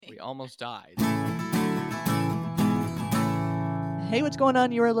almost died. Hey, what's going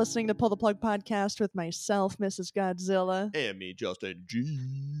on? You are listening to Pull the Plug Podcast with myself, Mrs. Godzilla. And me, Justin G.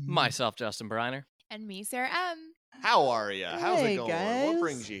 Myself, Justin Briner. And me, Sarah M. How are ya? How's Hey, it going? guys. What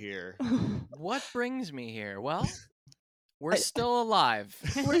brings you here? What brings me here? Well, we're still alive.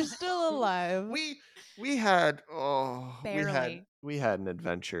 We're still alive. We had Barely. we had an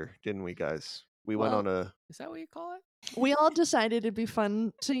adventure, didn't we, guys? We went on a Is that what you call it? We all decided it'd be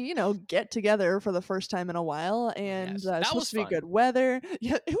fun to, get together for the first time in a while, and Yes, it's that supposed was to be fun. good weather.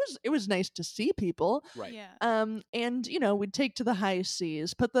 Yeah, it was nice to see people. Right. Yeah. And we'd take to the high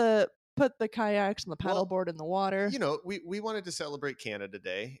seas, put the kayaks and the Well, paddleboard in the water. we wanted to celebrate Canada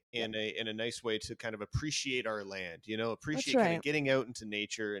Day in a nice way to kind of appreciate our land, appreciate kind right. of getting out into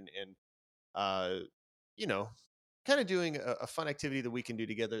nature and kind of doing a fun activity that we can do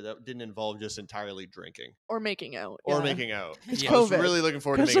together that didn't involve just entirely drinking Or making out. or yeah. making out. It's I was COVID. really looking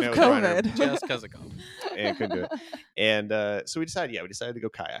forward to Because making of out with Reiner. COVID. Just because of COVID. And couldn't do it. And so we decided to go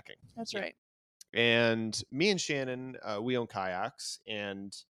kayaking. That's Yeah. right. And me and Shannon, we own kayaks,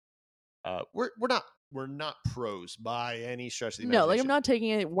 and we're not pros by any stretch of the No, imagination. like I'm not taking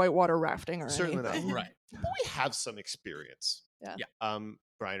it whitewater rafting or Certainly not. anything. Right. But we have some experience. Yeah.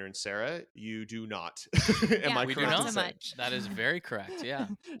 Briner and Sarah, you do not. Yeah, Am I We do correct? not in so saying? much. That is very correct. Yeah.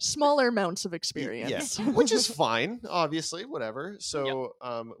 Smaller amounts of Yeah, experience. which is fine, obviously, whatever. So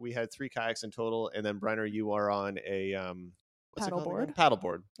we had 3 kayaks in total, and then Briner, you are on a what's it called again?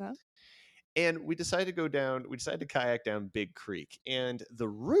 Paddleboard. Yeah. And we decided to kayak down Big Creek, and the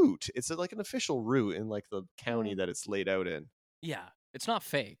route, it's like an official route in like the county that it's laid out in. Yeah. It's not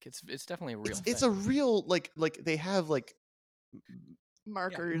fake. It's definitely a real It's thing. a real like they have like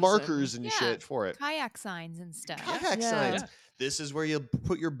Markers. and Yeah. shit for it. Kayak signs and stuff. Kayak Yeah. signs. Yeah. This is where you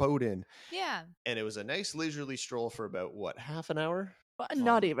put your boat in. Yeah. And it was a nice leisurely stroll for about half an hour?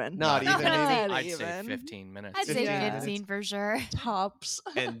 Not even. Not even, maybe. Not I'd say even. 15 minutes. I'd say 15 15 for sure. Tops.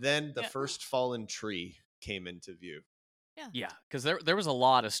 And then the Yeah. first fallen tree came into view. Yeah, because there was a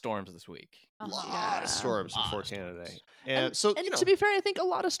lot of storms this week. A Uh-huh. lot Yeah. of storms Lot before of Canada storms. Day. And so, And to be fair, I think a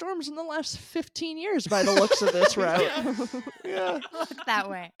lot of storms in the last 15 years by the looks of this route. yeah. Look that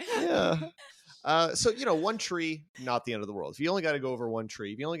way. Yeah. So, one tree, not the end of the world. If you only got to go over one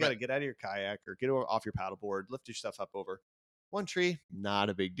tree, if you only got to get out of your kayak or get off your paddleboard, lift your stuff up over one tree, not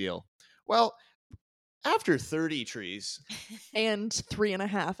a big deal. Well, after 30 trees, And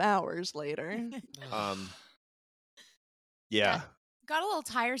 3.5 hours later. yeah. Got a little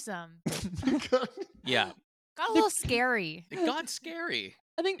tiresome. Yeah, Got a little scary. it got scary.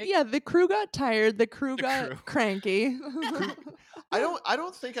 I think, the crew got tired. The crew The got crew. cranky. I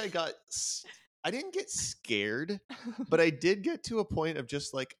don't think I didn't get scared, but I did get to a point of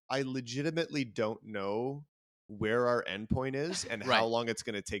just like, I legitimately don't know where our endpoint is and Right. how long it's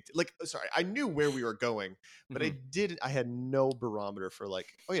going to take. Sorry, I knew where we were going, but I had no barometer for like,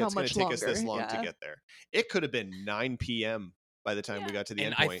 oh yeah, How it's going to much take us this longer, long to yeah. get there. It could have been 9 p.m. by the time we got to the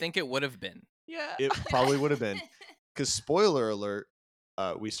And endpoint. I think it would have been. Yeah. It probably would have been, because spoiler alert,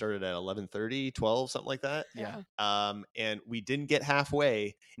 we started at 11:30, 12, something like that. Yeah. And we didn't get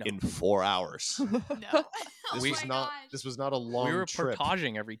halfway No. in 4 hours. No. This Oh was not a long We were trip.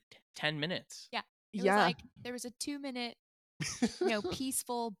 portaging every 10 minutes. It was Yeah. like there was a 2-minute,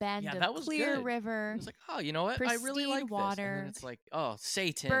 peaceful bend Yeah, of that was clear good. river, I was like, oh, you know what? I really Pristine like this. And water. then it's like, oh,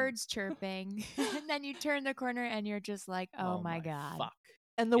 Satan. birds chirping, and then you turn the corner and you're just like, oh my god. Fuck.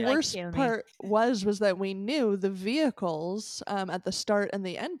 And the Yeah. worst Kill me. part was that we knew the vehicles at the start and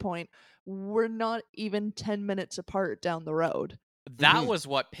the end point were not even 10 minutes apart down the road. That Mhm. was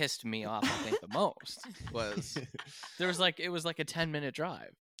what pissed me off, I think, the most. Was it was like a 10-minute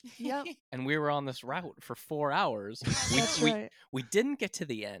drive. Yep. And we were on this route for 4 hours. That's we, right. we didn't get to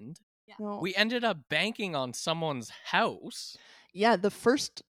the end. No. We ended up banking on someone's house. Yeah, the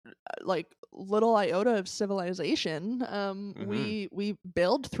first little iota of civilization, we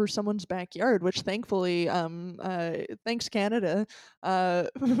bailed through someone's backyard, which thankfully, thanks Canada,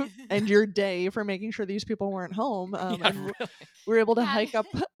 and your day for making sure these people weren't home. Yeah, And really. we were able to Yeah. hike up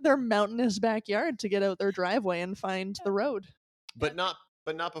their mountainous backyard to get out their driveway and find the road.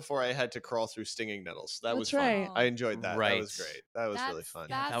 but not before I had to crawl through stinging nettles. That was That's fun. right. I enjoyed that. That was Right. great. That was really fun.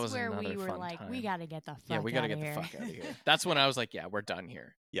 Yeah, that That's was where we another were fun like, we time. gotta get the fuck Yeah, we got to outta get here. the fuck out of here. That's when I was like, yeah, we're done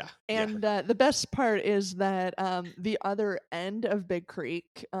here. Yeah. And the best part is that the other end of Big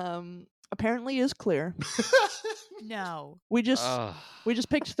Creek apparently is clear. No. We just Ugh. we just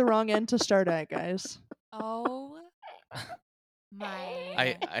picked the wrong end to start at, guys. Oh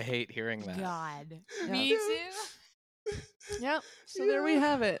my I hate hearing that. god. Yeah. Me too. Yep. So there we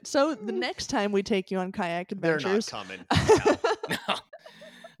have it. So the next time we take you on kayak They're not adventures, coming. No.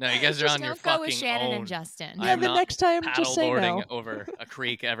 No, you guys are on your Don't go with fucking Shannon own. and Justin. I Yeah, am the not next time, just say paddleboarding no. over a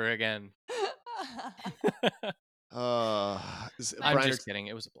creek ever again. Brian, I'm just kidding.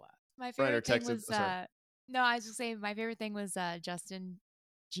 It was a blast. My Brian favorite thing texted- was sorry. no, I was just saying my favorite thing was Justin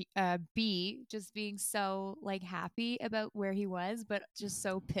B just being so like happy about where he was, but just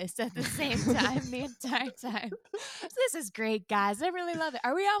so pissed at the same time the entire time. So this is great, guys. I really love it.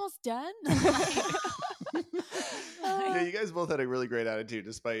 Are we almost done? Yeah, you guys both had a really great attitude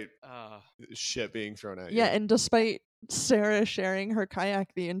despite Uh, shit being thrown at Yeah, you. and despite Sarah sharing her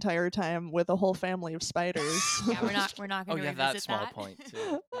kayak the entire time with a whole family of spiders. Yeah, we're not oh going to yeah, revisit that small that. point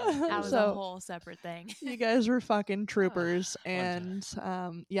too. That was So- a whole separate thing. You guys were fucking troopers, fun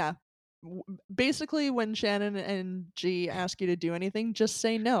and yeah. Basically, when Shannon and G ask you to do anything, just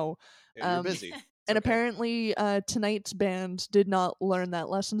say no. Yeah, you're busy. It's And okay. apparently, tonight's band did not learn that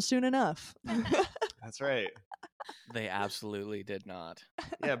lesson soon enough. That's right. They absolutely did not.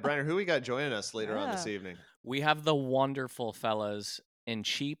 Yeah, Brenner, who we got joining us later on this Yeah. evening? We have the wonderful fellas in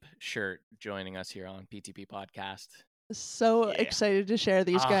cheap shirt joining us here on PTP Podcast. So Yeah. excited to share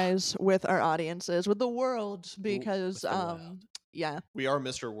these Ah. guys with our audiences, with the world, because with the world. yeah, We are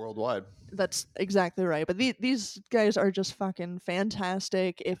Mr. Worldwide. that's exactly right. But these guys are just fucking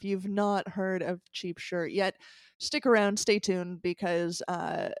fantastic. If you've not heard of Cheap Shirt yet, stick around, stay tuned, because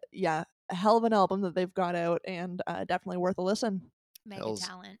yeah, a hell of an album that they've got out, and definitely worth a listen. Mega Hells-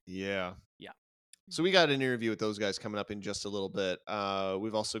 talent. Yeah. Yeah. So we got an interview with those guys coming up in just a little bit.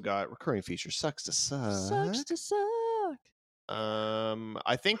 We've also got recurring feature Sucks to Suck. Sucks to suck.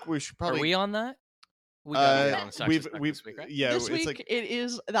 I think we should probably Are we on that? We got to be on Sucks to Suck we've this week, right? yeah, This it's week like it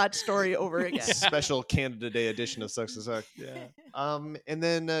is that story over again. special Canada Day edition of Sucks to Suck. Yeah. And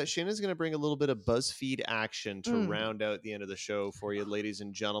then Shannon's going to bring a little bit of BuzzFeed action to Mm. round out the end of the show for you, ladies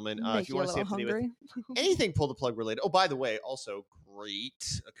and gentlemen. Make If you you a want to stay little up to date with hungry. anything Pull the Plug related. Oh, by the way, also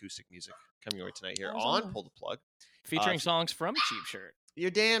great acoustic music coming your way tonight here Awesome. on Pull the Plug. Featuring songs from Cheap Shirt. You're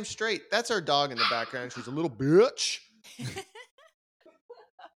damn straight. That's our dog in the background. She's a little bitch.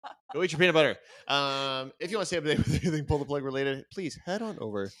 Go eat your peanut butter. If you want to stay up to date with anything Pull the Plug related, please head on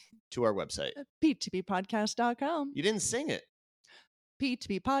over to our website. P2Ppodcast.com. You didn't sing it.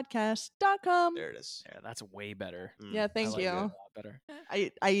 P2Ppodcast.com. There it is. Yeah, that's way better. Mm, Yeah, I thank like you. it. A lot better.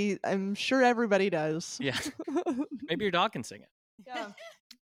 I'm sure everybody does. Yeah. Maybe your dog can sing it. Yeah.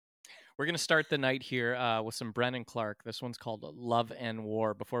 We're going to start the night here with some Brennan Clark. This one's called Love and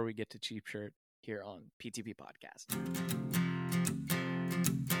War before we get to Cheap Shirt here on PTP Podcast.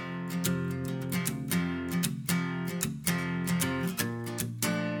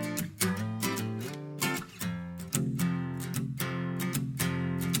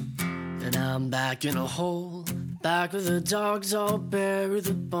 And I'm back in a hole, back where the dogs all bury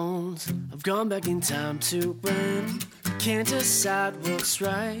the bones. I've gone back in time to when I can't decide what's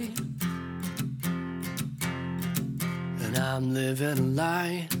right. And I'm living a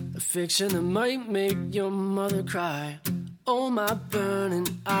lie, a fiction that might make your mother cry. Oh, my burning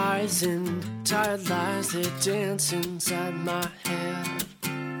eyes and tired lies, they dance inside my head.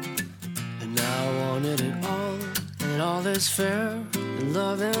 And I wanted it all, and all is fair, and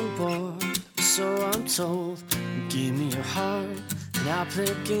love and war. So I'm told, give me your heart, and I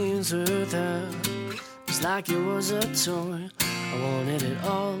play games with it. It's like it was a toy. I wanted it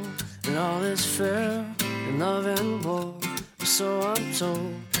all, and all is fair, and love and war. So I'm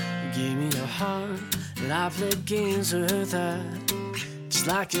told, give me your heart, and I play games with it. Just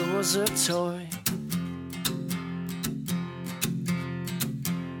like it was a toy.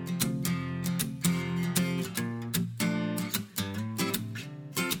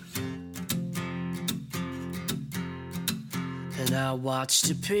 And I watched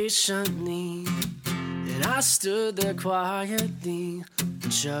you patiently, and I stood there quietly.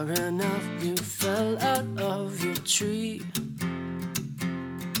 And sure enough, you fell out of your tree.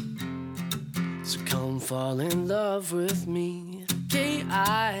 So come fall in love with me.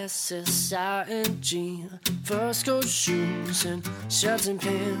 K-I-S-S-I-N-G. First go shoes and shirts and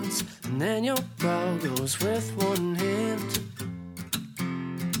pants, and then your bra goes with one hand.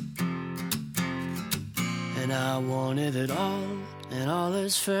 And I wanted it all, and all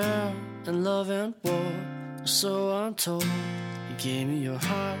is fair, and love and war. So I'm told, you gave me your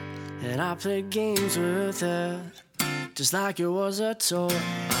heart, and I played games with it, just like it was a toy.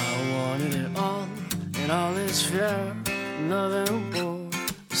 I wanted it all, and all is fair, and love and war.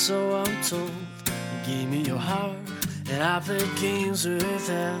 So I'm told, you gave me your heart, and I played games with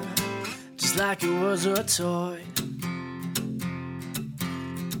it, just like it was a toy.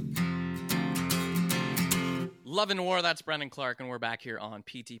 Love and War, that's Brendan Clark, and we're back here on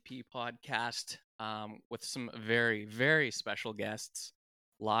PTP Podcast with some very, very special guests.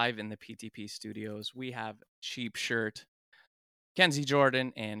 live in the PTP studios. We have Cheap Shirt, Kenzie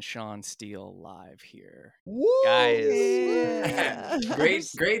Jordan, and Sean Steele live here. Woo! Guys. Yeah.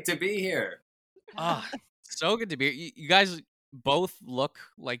 Great to be here. Ah, so good to be here. You guys both look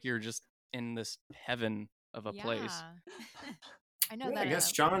like you're just in this heaven of a place. I know Yeah, that. I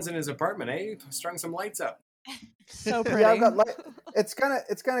guess Sean's in his apartment, eh? Strung some lights up. So pretty. Yeah, I've got light. It's kind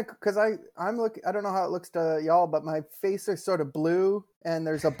of because I'm looking. I don't know how it looks to y'all, but my face is sort of blue, and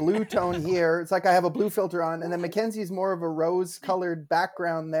there's a blue tone here. It's like I have a blue filter on, and then Mackenzie's more of a rose-colored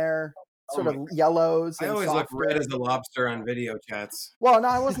background there, sort of yellows. I and always look softer. red as a lobster on video chats. Well, no,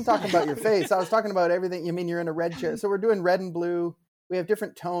 I wasn't talking about your face. I was talking about everything. You mean you're in a red chair? So we're doing red and blue. We have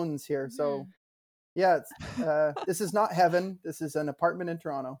different tones here. So yeah, this is not heaven. This is an apartment in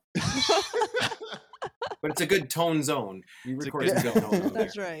Toronto. But it's a good tone zone. You It's a record good some good tone over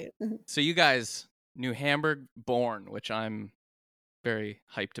That's there. right. So you guys, New Hamburg born, which I'm very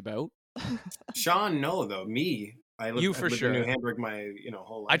hyped about. Sean, no, though. Me. You for I've lived sure. in New Hamburg my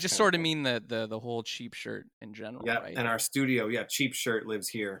whole life. I just sort of mean the whole Cheap Shirt in general, Yeah, right? and our studio, Cheap Shirt lives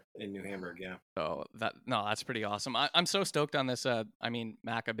here in New Hamburg, yeah. So that's pretty awesome. I'm so stoked on this. I mean,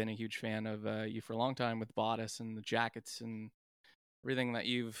 Mac, I've been a huge fan of you for a long time with Bodice and the jackets and everything that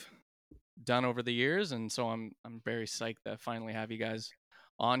you've done over the years, and so I'm very psyched to finally have you guys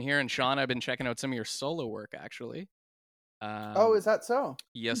on here. And Sean, I've been checking out some of your solo work actually. Oh, is that so?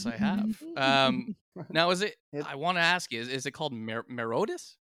 Yes, I have. Now, is it? I want to ask you: is it called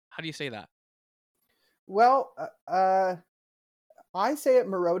Merodis? How do you say that? Well, I say it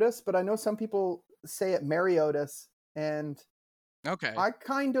Merodis, but I know some people say it Mariotis, and Okay. I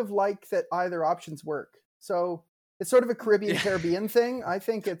kind of like that either options work. So it's sort of a Caribbean Caribbean thing. I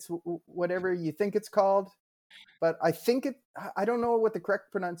think it's whatever you think it's called, but I think I don't know what the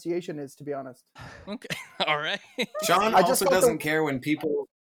correct pronunciation is, to be honest. Okay. All right. Sean I just also thought doesn't care when people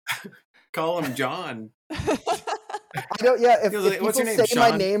call him John. I don't. Yeah, if What's people your name, say my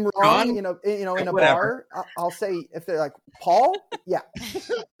Sean? name wrong, John? in a Whatever. bar, I'll say if they're like Paul. Yeah,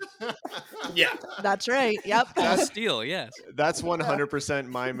 Yeah. That's right. Yep. Steele, yes. That's 100%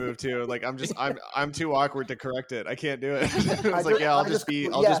 my move too. Like I'm too awkward to correct it. I can't do it. It's like, yeah, I'll just be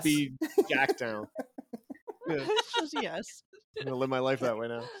Jack down. Yeah, Just yes. I'm gonna live my life that way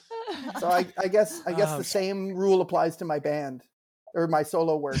now. so I guess the same rule applies to my band or my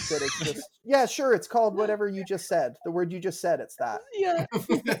solo work. That it's just sure, it's called whatever you just said. The word you just said, it's that. Yeah.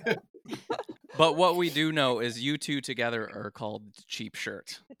 But what we do know is you two together are called Cheap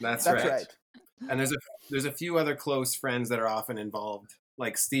Shirt. That's That's right. right. And there's a few other close friends that are often involved,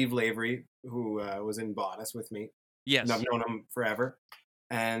 like Steve Lavery, who was in Bodice with me. Yes. And I've known him forever.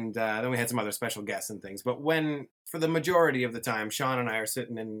 And then we had some other special guests and things. But for the majority of the time, Sean and I are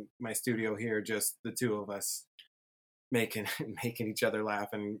sitting in my studio here, just the two of us, making each other laugh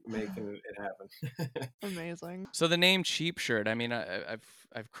and making it happen. Amazing. So the name Cheap Shirt, I mean,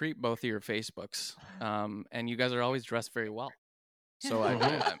 I've creeped both of your Facebooks, and you guys are always dressed very well. So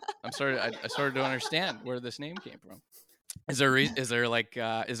I'm sorry, I started to understand where this name came from. Is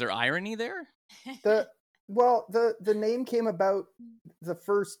there irony there? The name came about the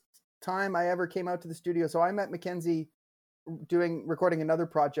first time I ever came out to the studio. So I met Mackenzie recording another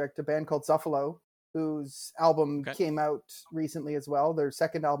project, a band called Zuffalo, whose album came out recently as well. Their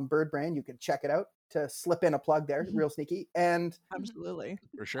second album, Bird Brain. You can check it out, to slip in a plug there, real sneaky. And Absolutely.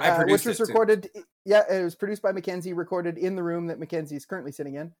 For sure. which was recorded. Yeah, it was produced by Mackenzie, recorded in the room that Mackenzie is currently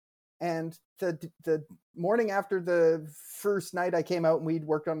sitting in. And the morning after the first night I came out and we'd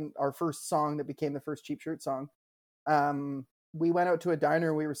worked on our first song that became the first Cheap Shirt song, we went out to a diner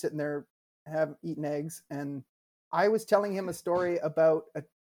and we were sitting there eating eggs. And I was telling him a story about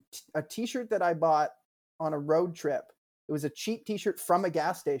a t-shirt that I bought on a road trip. It was a cheap t-shirt from a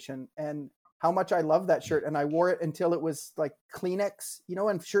gas station, and how much I love that shirt. And I wore it until it was like Kleenex,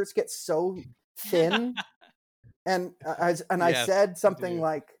 when shirts get so thin. And I said something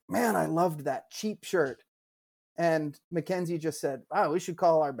like, man, I loved that cheap shirt. And Mackenzie just said, wow, we should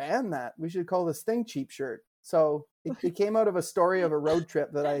call our band that. We should call this thing Cheap Shirt. So it came out of a story of a road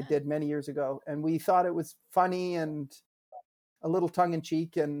trip that I did many years ago. And we thought it was funny and a little tongue in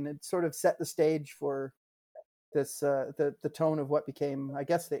cheek. And it sort of set the stage for this, the tone of what became, I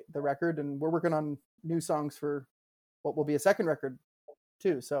guess, the record. And we're working on new songs for what will be a second record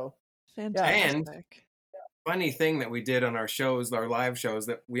too. So fantastic. Funny thing that we did on our shows, our live shows,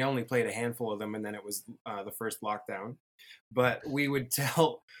 that we only played a handful of them, and then it was the first lockdown. But we would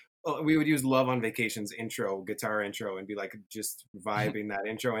use Love on Vacation's guitar intro, and be like just vibing that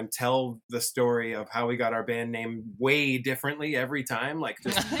intro and tell the story of how we got our band name way differently every time. Like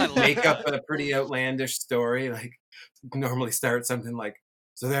just make up a pretty outlandish story. Like normally start something like,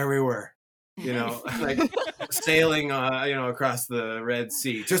 So there we were, like sailing, across the Red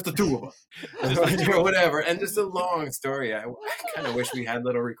Sea, just the two of us, or whatever. And just a long story. I kind of wish we had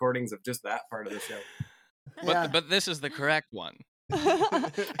little recordings of just that part of the show. But this is the correct one.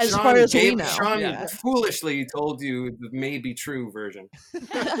 As far as we know. Sean foolishly told you the maybe true version.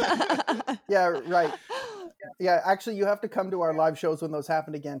 Yeah, right. Yeah, actually, you have to come to our live shows when those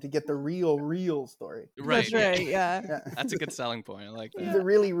happen again to get the real story. Right. That's right, yeah. That's a good selling point. I like that. The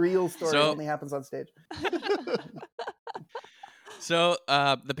really real story only happens on stage. So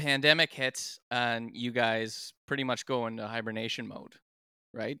the pandemic hits and you guys pretty much go into hibernation mode,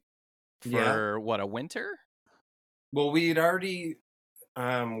 right? For what, a winter? Well, we had already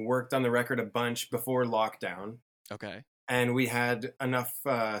worked on the record a bunch before lockdown. Okay. And we had enough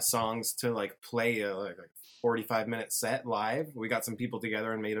songs to like play a 45-minute set live. We got some people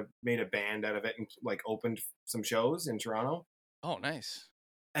together and made a band out of it and like opened some shows in Toronto. Oh, nice.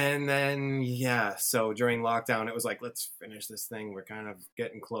 And then so during lockdown it was like, let's finish this thing. We're kind of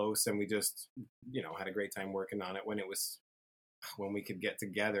getting close, and we just had a great time working on it when we could get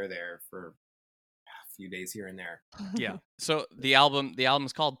together there for a few days here and there. Yeah. So the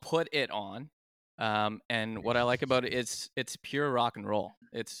album's called Put It On. And what I like about it is it's pure rock and roll.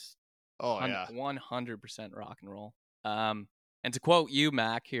 It's 100% rock and roll. And to quote you,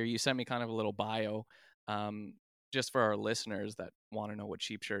 Mac, here, you sent me kind of a little bio, just for our listeners that want to know what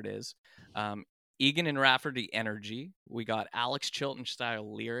Cheap Shirt is. Egan and Rafferty energy. We got Alex Chilton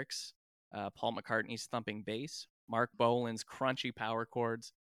style lyrics, Paul McCartney's thumping bass, Mark Bolan's crunchy power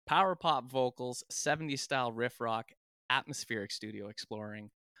chords, power pop vocals, 70s style riff rock, atmospheric studio exploring,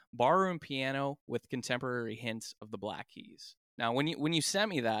 barroom piano with contemporary hints of the Black Keys. Now, when you sent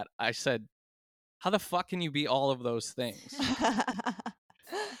me that, I said, how the fuck can you be all of those things?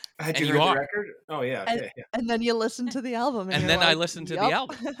 Had you heard the record? Oh, yeah. Okay, and then you listen to the album. And then I listened to the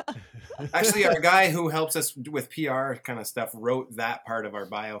album. Actually, our guy who helps us with PR kind of stuff wrote that part of our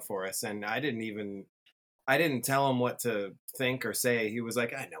bio for us. And I didn't tell him what to think or say. He was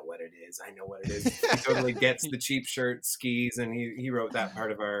like, I know what it is. He totally gets the Cheap Shirt skis, and he wrote that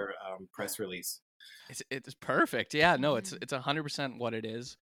part of our press release. It's perfect. Yeah, no, it's 100% what it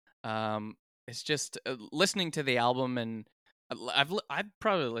is. It's just listening to the album, and I've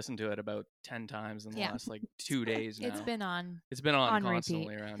probably listened to it about 10 times in the last 2 days now. It's been on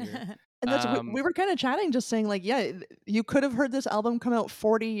constantly repeat. around here. And that's we were kind of chatting, just saying like, you could have heard this album come out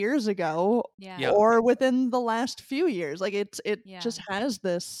 40 years ago, or within the last few years. Like it just has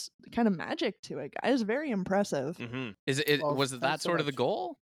this kind of magic to it, guys. Very impressive. Mm-hmm. Was that sort of the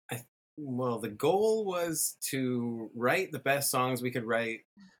goal? Well, the goal was to write the best songs we could write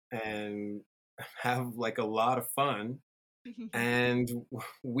and have like a lot of fun. And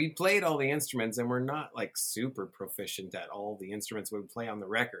we played all the instruments, and we're not like super proficient at all the instruments we play on the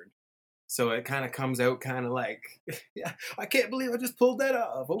record. So it kind of comes out kind of like, I can't believe I just pulled that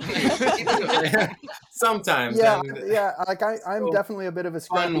off. Okay. Sometimes. Like I'm definitely a bit of a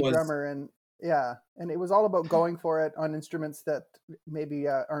scrappy drummer, and it was all about going for it on instruments that maybe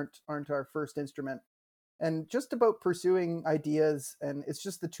aren't our first instrument, and just about pursuing ideas. And it's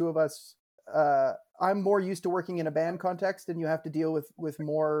just the two of us. I'm more used to working in a band context, and you have to deal with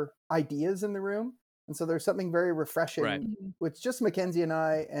more ideas in the room. And so there's something very refreshing with just Mackenzie and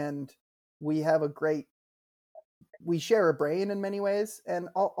I, and we share a brain in many ways. And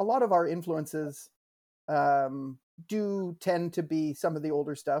a lot of our influences do tend to be some of the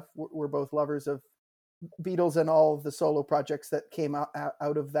older stuff. We're both lovers of Beatles and all of the solo projects that came out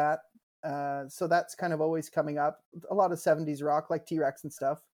of that. So that's kind of always coming up. A lot of 70s rock, like T-Rex and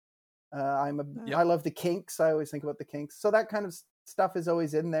stuff. I love the Kinks. I always think about the Kinks. So that kind of stuff is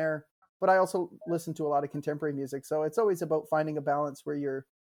always in there. But I also listen to a lot of contemporary music. So it's always about finding a balance where you're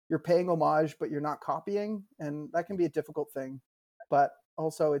paying homage, but you're not copying. And that can be a difficult thing. But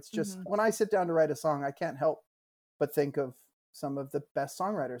also it's just, when I sit down to write a song, I can't help but think of some of the best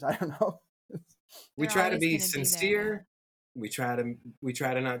songwriters. I don't know. We try to be sincere. We try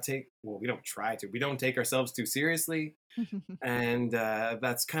to not take, we don't take ourselves too seriously. And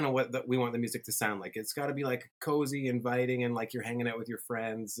that's kind of what we want the music to sound like. It's got to be like cozy, inviting, and like you're hanging out with your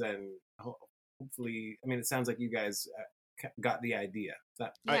friends. And hopefully, it sounds like you guys got the idea.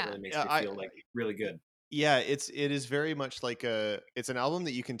 That really makes me feel like really good. Yeah, it is very much like it's an album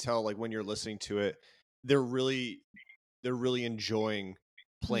that you can tell, like, when you're listening to it, they're really enjoying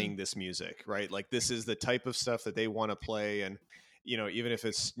playing this music, right? Like, this is the type of stuff that they want to play. And even if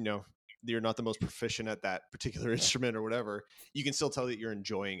it's you're not the most proficient at that particular instrument or whatever, you can still tell that you're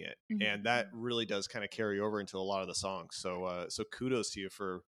enjoying it. And that really does kind of carry over into a lot of the songs. So kudos to you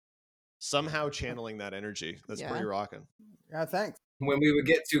for somehow channeling that energy. That's pretty rocking. Yeah, thanks. when we would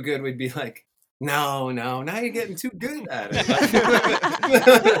get too good, we'd be like, no, now you're getting too good at it.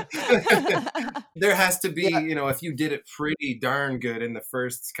 There has to be, if you did it pretty darn good in the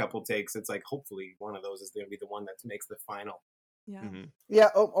first couple takes, it's like, hopefully one of those is going to be the one that makes the final. Yeah. Mhm. Yeah,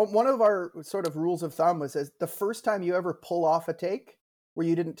 one of our sort of rules of thumb was the first time you ever pull off a take where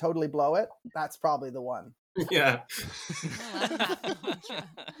you didn't totally blow it, that's probably the one. Yeah. I love that.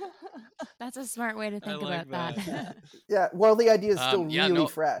 That's a smart way to think like about that. that. Yeah, well, the idea is still yeah, really no.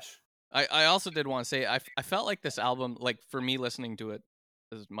 fresh. I also did want to say I felt like this album, like for me listening to it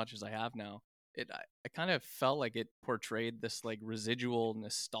as much as I have now, I kind of felt like it portrayed this like residual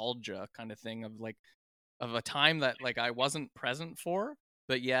nostalgia kind of thing of a time that like I wasn't present for,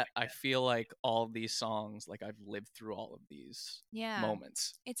 but yet I feel like all of these songs, like I've lived through all of these Yeah.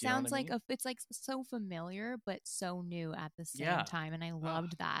 moments. It Do you know sounds what I like mean? it's like so familiar but so new at the same Yeah. time, and I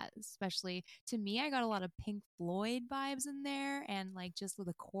loved that. Especially to me, I got a lot of Pink Floyd vibes in there, and like just with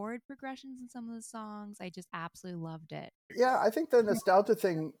the chord progressions in some of the songs, I just absolutely loved it. Yeah, I think the nostalgia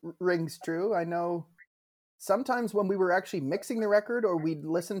thing rings true. I know sometimes when we were actually mixing the record or we'd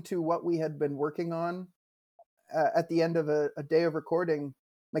listen to what we had been working on at the end of a day of recording,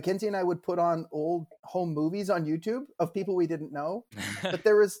 Mackenzie and I would put on old home movies on YouTube of people we didn't know. But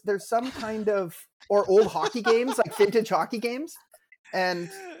there's some kind of, or old hockey games, like vintage hockey games. And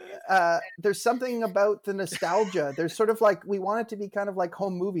there's something about the nostalgia. There's sort of like, we want it to be kind of like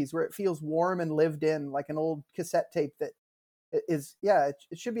home movies where it feels warm and lived in, like an old cassette tape that is, it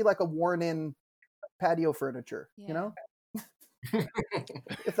should be like a worn in patio furniture,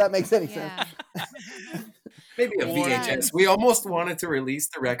 if that makes any sense. Yeah. Maybe a VHS. We almost wanted to release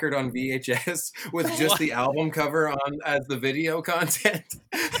the record on VHS with just the album cover on as the video content.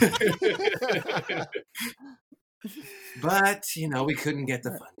 But, we couldn't get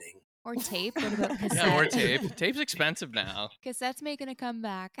the funding. Or tape. What about cassette? Yeah, or tape. Tape's expensive now. Cassette's making a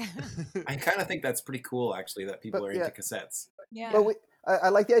comeback. I kind of think that's pretty cool, actually, that people But, are yeah. into cassettes. Yeah. But I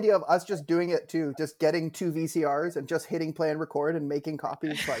like the idea of us just doing it too, just getting 2 VCRs and just hitting play and record and making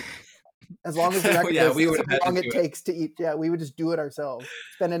copies, like as long as the record Yeah, is we would as have had long to it do it. takes to eat. Yeah, we would just do it ourselves.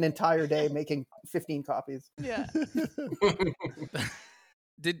 Spend an entire day making 15 copies. Yeah.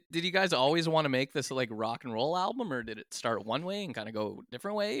 Did you guys always want to make this like rock and roll album, or did it start one way and kind of go a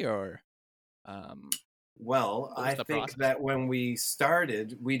different way, or Well, What was I the think process? that when we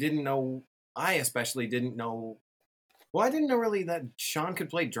started, we didn't know, I especially didn't know, well, I didn't know really that Sean could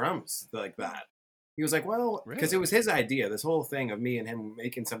play drums like that. He was like, well, because Really? it was his idea, this whole thing of me and him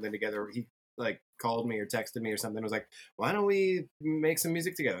making something together. He like called me or texted me or something. Was like, why don't we make some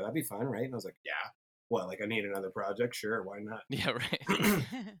music together? That'd be fun, right? And I was like, yeah. Well, like I need another project. Sure, why not? yeah, right?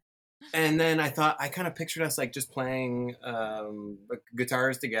 And then I thought, I kind of pictured us like just playing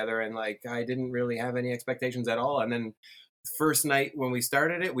guitars together, and like I didn't really have any expectations at all. And then first night when we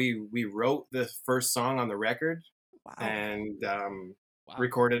started it, we wrote the first song on the record Wow. and Wow.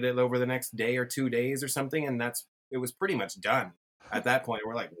 recorded it over the next day or 2 days or something, and it was pretty much done. At that point,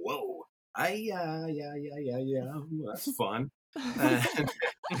 we're like, whoa, yeah, that's fun.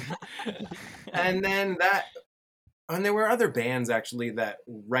 And then and there were other bands actually that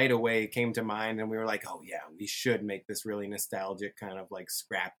right away came to mind, and we were like, oh yeah, we should make this really nostalgic kind of like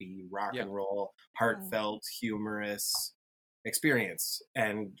scrappy rock Yeah. and roll, heartfelt, humorous experience.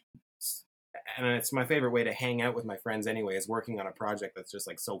 And it's my favorite way to hang out with my friends anyway, is working on a project that's just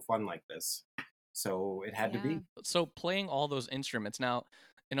like so fun like this. So it had to Yeah. be. So playing all those instruments now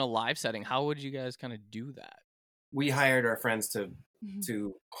in a live setting, how would you guys kind of do that? We hired our friends to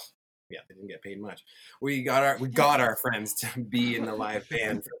yeah, they didn't get paid much. We got our friends to be in the live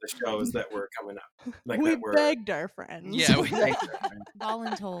band for the shows that were coming up. Like we that were begged our friends. Yeah, we-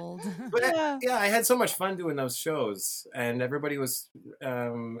 Voluntold. But Yeah. yeah, I had so much fun doing those shows, and everybody was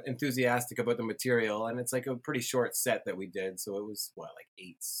enthusiastic about the material. And it's like a pretty short set that we did, so it was like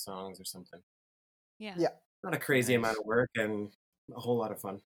 8 songs or something. Yeah. Yeah. Not a crazy Nice. amount of work, and a whole lot of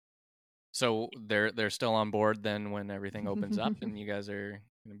fun. So they're still on board then when everything opens up and you guys are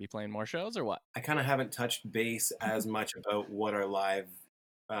going to be playing more shows, or what? I kind of haven't touched base as much about what our live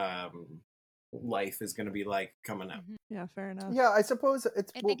life is going to be like coming up. Mhm. Yeah, fair enough. Yeah, I suppose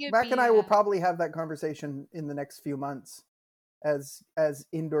it's I think it'd Mac and be, I will probably have that conversation in the next few months as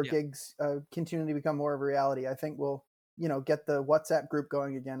indoor Yeah. gigs continue to become more of a reality. I think we'll get the WhatsApp group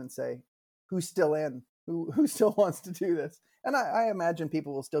going again and say who's still in, who still wants to do this, and I imagine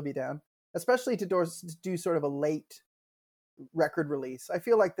people will still be down, especially to do sort of a late record release. I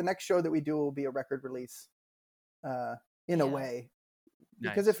feel like the next show that we do will be a record release in a Yeah. way,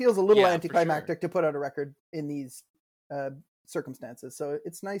 Nice. because it feels a little Yeah, for anticlimactic to put out a record in these circumstances. So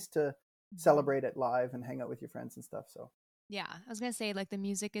it's nice to celebrate it live and hang out with your friends and stuff. So Yeah, I was gonna say like the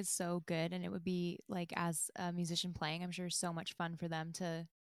music is so good, and it would be like as a musician playing, I'm sure so much fun for them to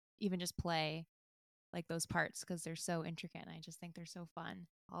even just play like those parts because they're so intricate. And I just think they're so fun.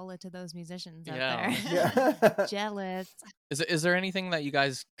 All to those musicians out Yeah. there. Yeah. Jealous. Is there anything that you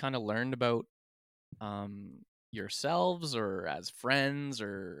guys kind of learned about yourselves or as friends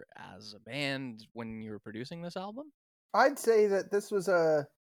or as a band when you were producing this album? I'd say that this was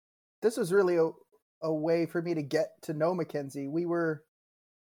really a way for me to get to know Mackenzie. We were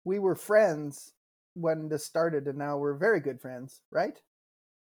friends when this started, and now we're very good friends, right?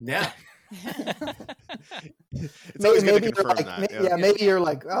 Yeah. It's always good to confirm that. Maybe you're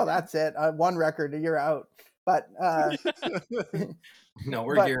like, oh, that's it, one record, you're out. But No,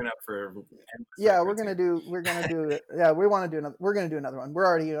 we're but- gearing up for. yeah, records we're gonna here. do. Yeah, we want to do another. We're gonna do another one. We're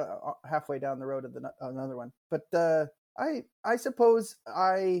already halfway down the road of another one. But I suppose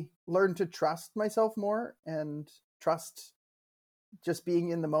I learned to trust myself more and trust just being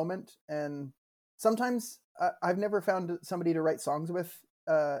in the moment. And sometimes I've never found somebody to write songs with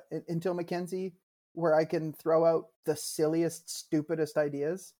until Mackenzie, where I can throw out the silliest, stupidest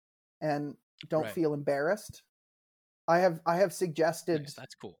ideas and don't Right. feel embarrassed. I have suggested Nice,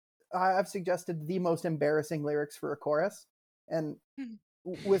 that's cool. I've suggested the most embarrassing lyrics for a chorus, and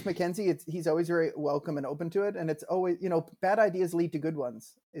with Mackenzie, he's always very welcome and open to it. And it's always, bad ideas lead to good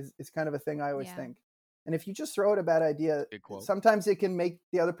ones is kind of a thing I always Yeah. think. And if you just throw out a bad idea, Good quote. sometimes it can make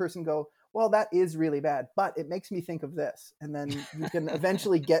the other person go, well, that is really bad, but it makes me think of this. And then you can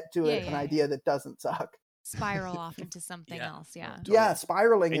eventually get to an Yeah. idea that doesn't suck. Spiral off into something Yeah. else. Yeah. Totally. Yeah,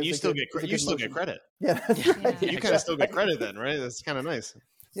 spiraling. And is you a still good- get is a you good still get motion. credit. Yeah, that's Yeah. right. You kind of still get credit then, right? That's kind of nice.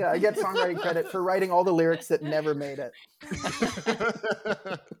 Yeah, I get songwriting credit for writing all the lyrics that never made it.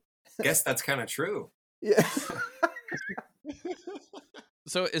 Guess that's kind of true. Yeah.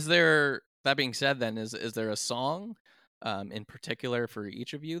 So is there, that being said then, is there a song in particular for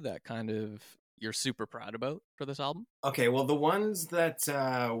each of you that kind of you're super proud about for this album? Okay, well, the ones that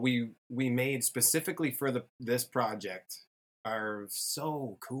we made specifically for this project are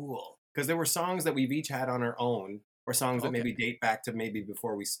so cool because there were songs that we've each had on our own, or songs that Okay. maybe date back to maybe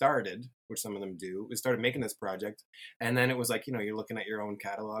before we started, which some of them do. We started making this project, and then it was like, you're looking at your own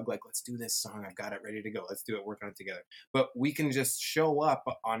catalog, like, let's do this song. I've got it ready to go. Let's do it. Work on it together. But we can just show up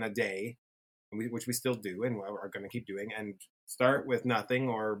on a day, which we still do, and we're going to keep doing, and start with nothing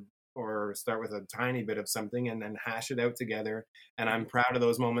or start with a tiny bit of something and then hash it out together. And I'm proud of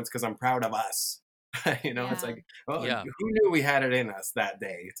those moments because I'm proud of us. It's Yeah. like, oh, Yeah. who knew we had it in us that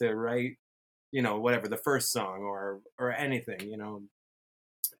day to write, whatever, the first song or anything,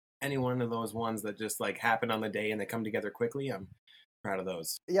 any one of those ones that just like happen on the day and they come together quickly. I'm proud of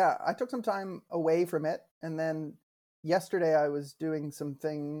those. Yeah, I took some time away from it, and then yesterday I was doing some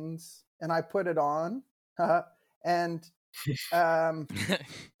things, and I put it on, and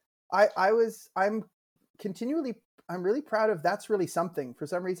I'm really proud of That's Really Something. For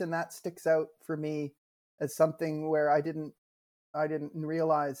some reason, that sticks out for me as something where I didn't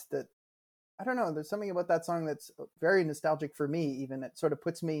realize that. I don't know. There's something about that song that's very nostalgic for me. Even it sort of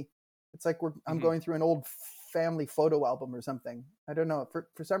puts me. It's like I'm Mhm. going through an old family photo album or something. I don't know.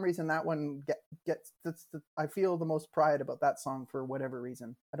 For some reason, that one gets. I feel the most pride about that song for whatever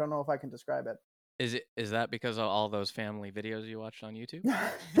reason. I don't know if I can describe it. Is that because of all those family videos you watched on YouTube?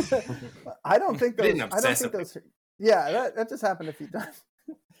 I don't think We those. didn't I don't think obsessively. those. Yeah, that just happened a few times.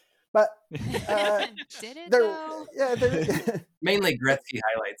 But Did it there, though? yeah, there, Mainly Gretzky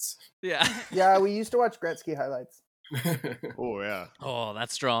highlights. Yeah. yeah. We used to watch Gretzky highlights. Oh yeah, Oh,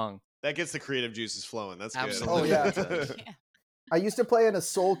 that's strong. that gets the creative juices flowing. That's Absolutely. good. Oh, yeah. Yeah. I used to play in a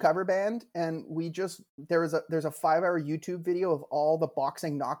soul cover band, and there's a 5-hour YouTube video of all the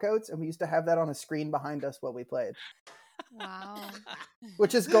boxing knockouts, and we used to have that on a screen behind us while we played. Wow.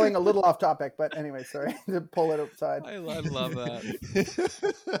 Which is going a little off topic, but anyway, sorry to pull it outside. I love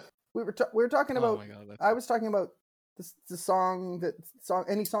that. We were talking Oh about. my god, that's I was talking about the song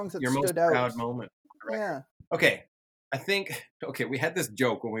any songs that Your most stood out. proud moment. Yeah. Okay, I think we had this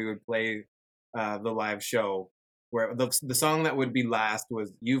joke when we would play the live show where the song that would be last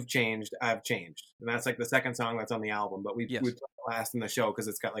was "You've Changed, I've Changed," and that's like the second song that's on the album. But we Yes. play it last in the show because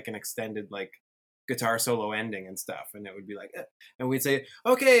it's got like an extended like guitar solo ending and stuff, and it would be like, and we'd say,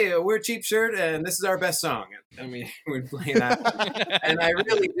 "Okay, we're Cheap Shirt, and this is our best song." And I mean, we'd play that, one. And I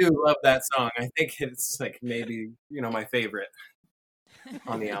really do love that song. I think it's like maybe my favorite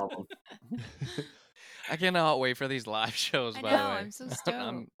on the album. I cannot wait for these live shows. I By know, the way, I'm so stoked.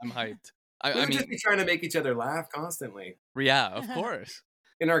 I'm hyped. We I would just mean, be trying to make each other laugh constantly yeah, of course.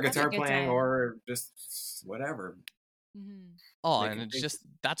 in our That's a guitar good playing time. or just whatever. Mhm. Oh, Make and it it's big. just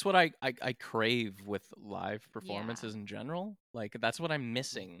that's what I crave with live performances in general. Like that's what I'm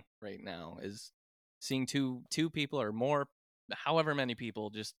missing right now is seeing two people or more, however many people,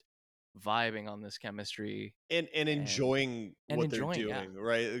 just vibing on this chemistry and enjoying and what they're enjoying, yeah. doing,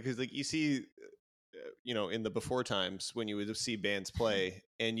 right? Because like you see, in the before times when you would see bands play,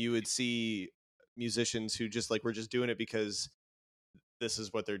 and you would see musicians who just like were just doing it because this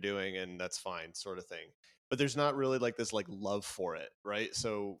is what they're doing and that's fine, sort of thing. But there's not really like this like love for it, right?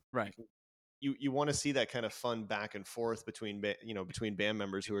 So Right. you want to see that kind of fun back and forth between between band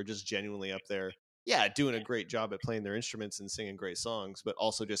members who are just genuinely up there, yeah, doing a great job at playing their instruments and singing great songs, but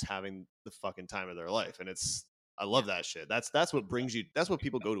also just having the fucking time of their life. And I love that shit. That's what brings you. That's what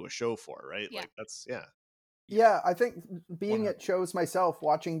people go to a show for, right? Yeah. Like that's yeah. Yeah, I think being 100. at shows myself,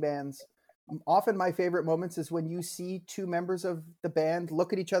 watching bands, often my favorite moments is when you see two members of the band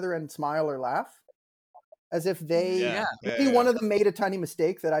look at each other and smile or laugh, as if they Yeah. maybe one of them made a tiny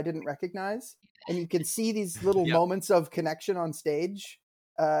mistake that I didn't recognize, and you can see these little Yep. moments of connection on stage.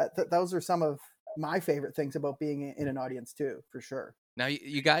 Those are some of my favorite things about being in an audience too, for sure. Now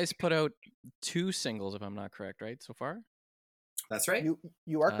you guys put out 2 singles, if I'm not correct, right? So far, That's right.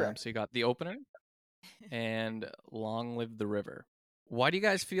 You are correct. so you got the opener and "Long Live the River." Why do you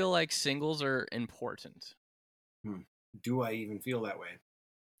guys feel like singles are important? Do I even feel that way?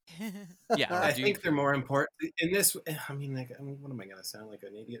 Yeah, I do you- think they're more important in this. I mean, what am I gonna sound like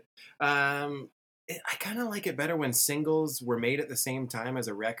an idiot? I kind of like it better when singles were made at the same time as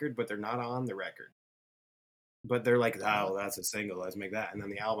a record, but they're not on the record. But they're like, oh, that's a single, let's make that, and then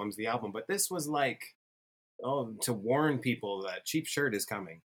the album's the album. But this was like, to warn people that Cheap Shirt is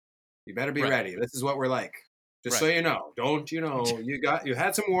coming. You better be Right. ready. This is what we're like. Just so Right. you know. Don't you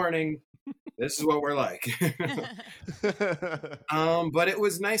had some warning. This is what we're like. But it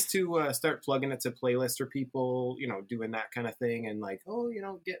was nice to start plugging it to playlists for people, doing that kind of thing, and like,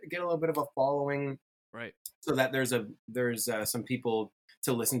 get a little bit of a following, right. so that there's some people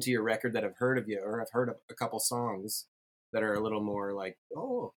to listen to your record that have heard of you or have heard of a couple songs that are a little more like,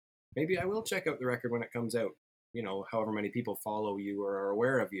 oh, maybe I will check out the record when it comes out. However many people follow you or are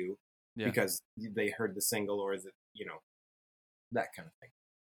aware of you because they heard the single or that kind of thing.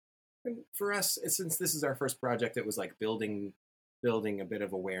 And for us, since this is our first project, it was like building a bit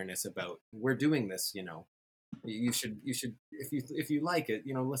of awareness about we're doing this. You should if you like it,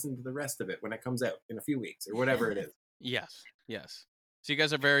 listen to the rest of it when it comes out in a few weeks or whatever it is. Yes. So you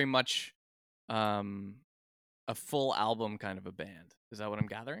guys are very much a full album kind of a band. Is that what I'm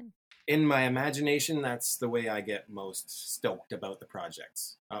gathering? In my imagination, that's the way I get most stoked about the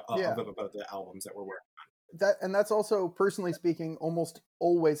projects, about the albums that we're working on. That's also, personally speaking, almost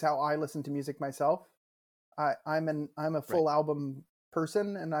always how I listen to music myself. I'm a full album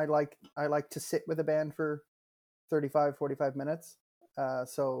person, and I like to sit with a band for 35-45 minutes.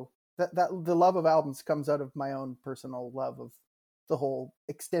 So that the love of albums comes out of my own personal love of the whole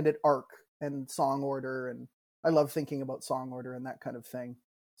extended arc and song order, and I love thinking about song order and that kind of thing.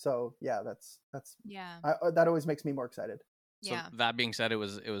 So yeah, that's that always makes me more excited. So that being said, it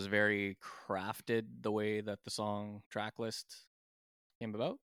was very crafted the way that the song track list came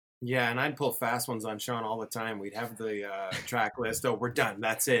about. Yeah, and I'd pull fast ones on Sean all the time. We'd have the track list. Oh, we're done.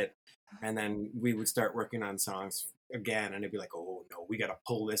 That's it. And then we would start working on songs again, and it'd be like, oh no, we got to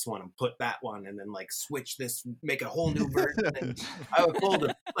pull this one and put that one, and then like switch this, make a whole new version. And I would pull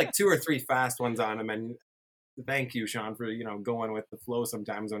like 2 or 3 fast ones on them, and thank you, Sean, for going with the flow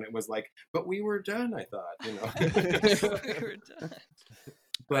sometimes when it was like, but we were done. I thought, We were done.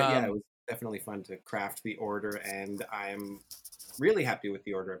 But yeah, it was definitely fun to craft the order, and I'm really happy with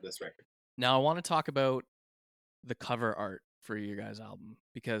the order of this record. Now I want to talk about the cover art for your guys' album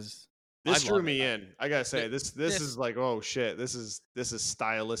because this I drew love me it. in. I gotta say, this is like, oh shit, this is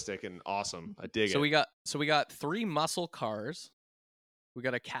stylistic and awesome. I dig it. So we got 3 muscle cars, we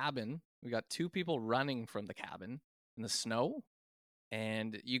got a cabin, we got 2 people running from the cabin in the snow,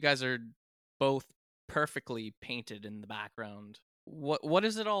 and you guys are both perfectly painted in the background. What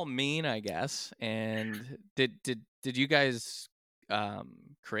does it all mean, I guess? And did you guys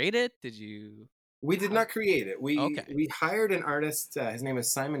create it? Did you? We did not create it. Okay. We hired an artist. His name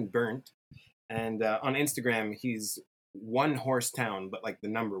is Simon Burnt, and on Instagram he's One Horse Town, but like the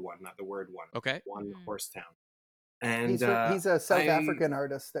number 1, not the word 1. Okay. One Horse Town. And He's a South African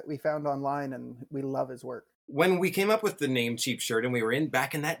artist that we found online, and we love his work. When we came up with the name Cheap Shirt, and we were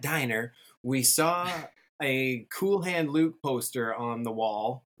back in that diner, we saw a Cool Hand Luke poster on the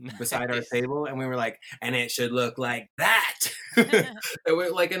wall beside our table, and we were like, and it should look like that. It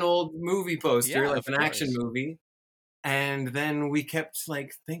was like an old movie poster, like an action movie. And then we kept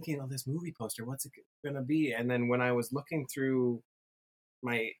like thinking, oh, this movie poster, what's it? gonna be? And then when I was looking through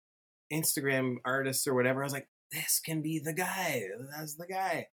my Instagram artists or whatever, I was like, this can be the guy. That's the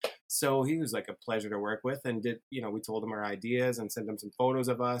guy. So he was like a pleasure to work with, and we told him our ideas and sent him some photos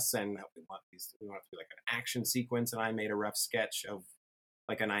of us, and we want to do like an action sequence, and I made a rough sketch of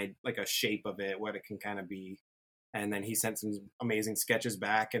like a shape of it, what it can kind of be. And then he sent some amazing sketches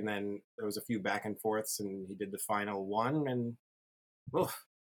back, and then there was a few back and forths, and he did the final one, and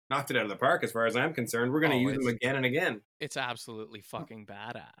knocked it out of the park as far as I'm concerned. We're going to use them again and again. It's absolutely fucking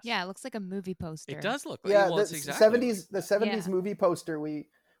badass. Yeah, it looks like a movie poster. It does look like Yeah, well, the it's exactly 70s movie poster. We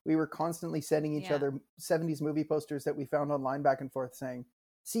were constantly sending each other 70s movie posters that we found online back and forth, saying,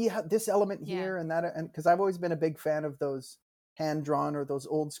 see how this element here and that, and because I've always been a big fan of those hand drawn or those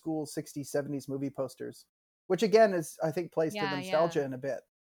old school 60s 70s movie posters, which again is, I think, plays to the nostalgia in a bit.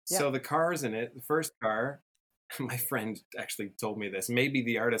 So the cars in it, the first car, my friend actually told me this. Maybe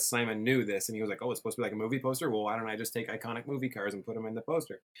the artist Simon knew this, and he was like, "Oh, it's supposed to be like a movie poster. Well, why don't I just take iconic movie cars and put them in the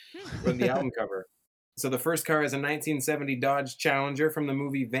poster, or in the album cover?" So the first car is a 1970 Dodge Challenger from the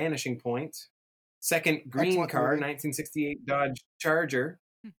movie Vanishing Point. Second green car, 1968 Dodge Charger.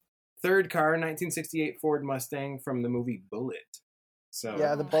 Third car, 1968 Ford Mustang from the movie Bullet. So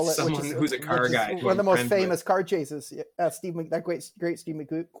yeah, the Bullet, someone who's a car guy, one of the most famous car chases. that great Steve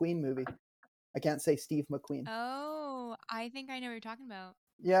McQueen movie. I can't say Steve McQueen. Oh, I think I know what you're talking about.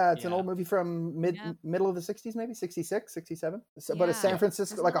 Yeah, it's an old movie from middle of the 60s, maybe 66, 67. But a San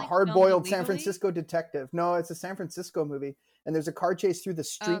Francisco, like a hard-boiled San Francisco detective. No, it's a San Francisco movie, and there's a car chase through the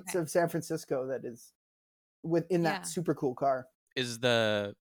streets of San Francisco that is within that super cool car. Is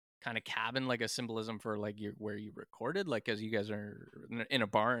the kind of cabin like a symbolism for like where you recorded, like, as you guys are in a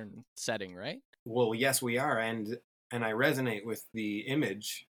barn setting, right? Well, yes, we are, and I resonate with the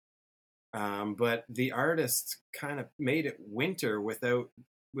image. But the artist kind of made it winter without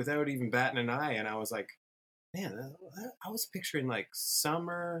even batting an eye, and I was like, man, I was picturing like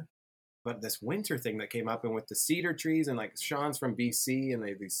summer, but this winter thing that came up, and with the cedar trees, and like Sean's from BC, and they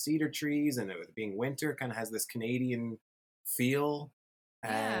have these cedar trees, and it with being winter, kind of has this Canadian feel,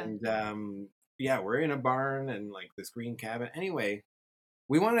 and we're in a barn and like this green cabin. Anyway,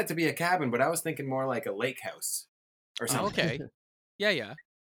 we wanted it to be a cabin, but I was thinking more like a lake house or something. Okay, yeah.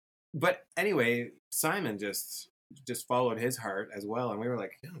 But anyway, Simon just followed his heart as well, and we were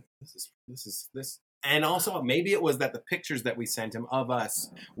like, this is. And also, maybe it was that the pictures that we sent him of us,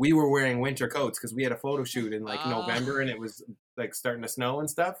 we were wearing winter coats because we had a photo shoot in like November, and it was like starting to snow and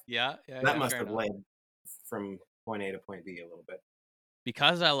stuff. Yeah. That must have led from point A to point B a little bit.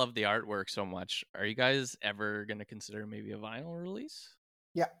 Because I love the artwork so much, are you guys ever going to consider maybe a vinyl release?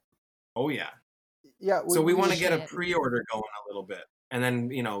 Yeah. Oh yeah. Yeah. So we want to get a pre-order going a little bit. And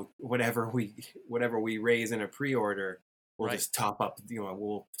then, whatever we raise in a pre-order, we'll just top up,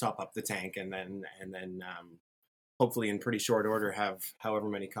 we'll top up the tank, and then hopefully in pretty short order have however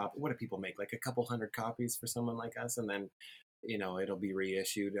many copies. What do people make? Like a couple hundred copies for someone like us, and then, it'll be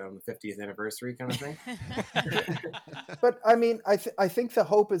reissued on the 50th anniversary kind of thing. But I mean, I think the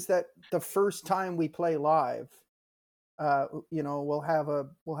hope is that the first time we play live, we'll have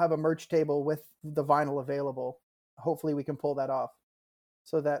a merch table with the vinyl available. Hopefully we can pull that off.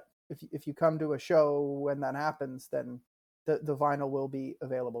 So that if you come to a show when that happens, then the vinyl will be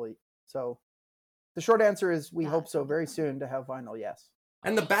available. So the short answer is we hope so very soon to have vinyl, yes.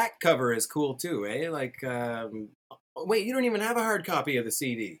 And the back cover is cool too, eh? Like, wait, you don't even have a hard copy of the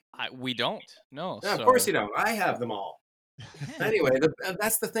CD. We don't. No. Yeah, of course you don't. I have them all. Anyway,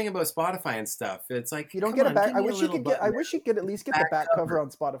 that's the thing about Spotify and stuff. It's like, you don't get a back. I wish you could at least get the back cover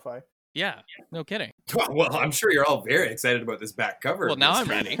on Spotify. Yeah, no kidding. Well, I'm sure you're all very excited about this back cover. Well, now I'm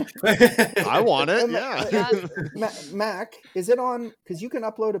ready. I want it. Yeah. Mac, is it on? Because you can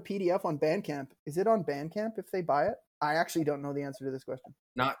upload a PDF on Bandcamp. Is it on Bandcamp if they buy it? I actually don't know the answer to this question.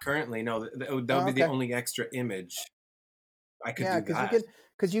 Not currently. No, that would be the only extra image. I could do that.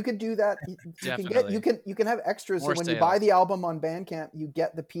 Because you could do that. You can have extras. More so when sales. you buy the album on Bandcamp, you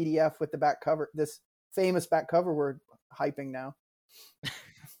get the PDF with the back cover. This famous back cover we're hyping now.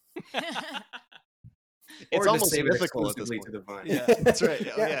 It's almost mythical at this to point. the vinyl. Yeah, that's right.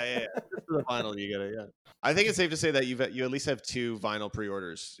 Yeah. For the vinyl, you get it. Yeah, I think it's safe to say that you at least have 2 vinyl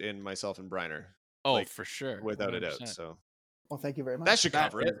pre-orders in myself and Briner. Oh, for sure, without 100%. A doubt. So, well, thank you very much. That should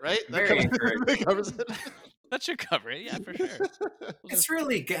cover it, right? That covers it. That should cover it. Yeah, for sure. It's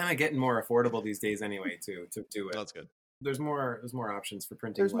really kind of getting more affordable these days, anyway. To do it, that's good. There's more options for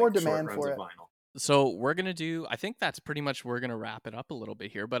printing. There's more demand for it. Vinyl. So we're gonna do. I think that's pretty much. We're gonna wrap it up a little bit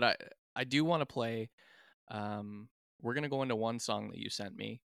here, but I do want to play. We're gonna go into one song that you sent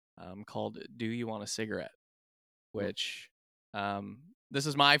me, called "Do You Want a Cigarette," which, this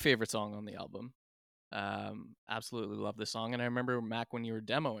is my favorite song on the album. Absolutely love this song. And I remember, Mac, when you were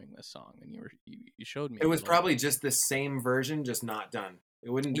demoing this song and you showed me. It a was little probably bit. just the same version, just not done. It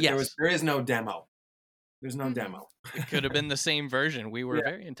wouldn't. Yes. There is no demo. There's no Mhm. demo. It could have been the same version. We were Yeah.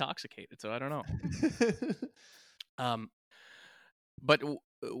 very intoxicated, so I don't know. But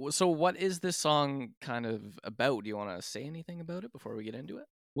so what is this song kind of about? Do you want to say anything about it before we get into it?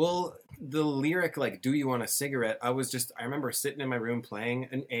 Well, the lyric, like, "Do you want a cigarette?" I remember sitting in my room playing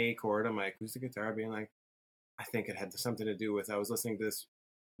an A chord on my acoustic guitar, being like, I think it had something to do with, I was listening to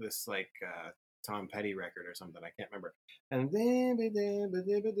this like Tom Petty record or something. I can't remember. And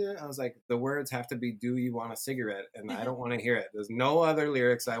I was like, the words have to be, "Do you want a cigarette?" And I don't want to hear it. There's no other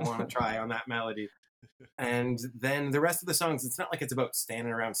lyrics I want to try on that melody. And then the rest of the songs, it's not like it's about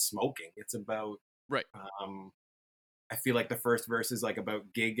standing around smoking. It's about, Right. I feel like the first verse is like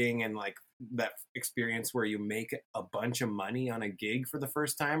about gigging and like that experience where you make a bunch of money on a gig for the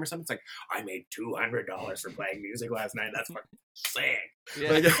first time or something. It's like, I made $200 for playing music last night. That's fucking sick.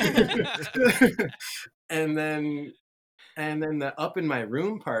 Yeah. and then the "Up in My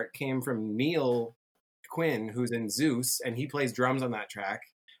Room" part came from Neil Quinn, who's in Zeus, and he plays drums on that track.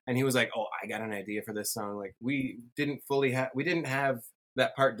 And he was like, "Oh, I got an idea for this song." Like, we didn't have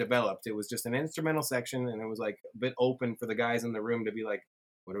that part developed. It was just an instrumental section, and it was like a bit open for the guys in the room to be like,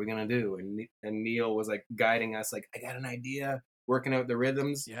 "What are we gonna do?" And Neil was like guiding us, like, "I got an idea," working out the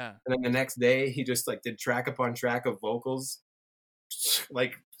rhythms. Yeah. And then the next day, he just like did track upon track of vocals,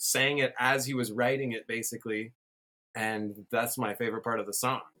 like sang it as he was writing it, basically. And that's my favorite part of the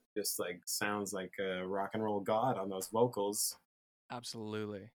song. Just like sounds like a rock and roll god on those vocals.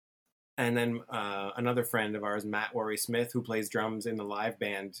 Absolutely. And then another friend of ours, Matt Worry Smith, who plays drums in the live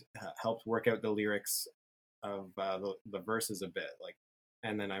band, helped work out the lyrics of the verses a bit. Like,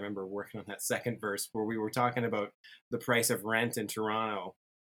 and then I remember working on that second verse where we were talking about the price of rent in Toronto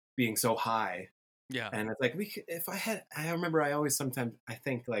being so high. Yeah. And it's like, I remember I always sometimes I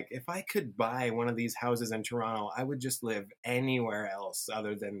think like, if I could buy one of these houses in Toronto, I would just live anywhere else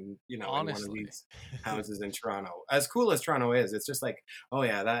other than, in one of Honestly. these houses in Toronto. As cool as Toronto is, it's just like, oh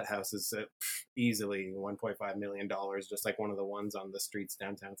yeah, that house is easily $1.5 million, just like one of the ones on the streets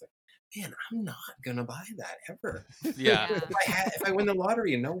downtown. It's like, man, I'm not gonna buy that ever. Yeah. If I win the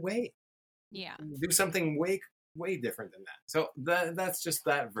lottery, no way. Yeah. Do something way different than that. So that's just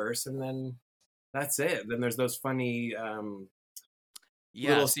that verse, and then that's it. Then there's those funny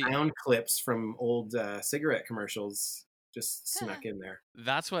little sound clips from old cigarette commercials just snuck in there.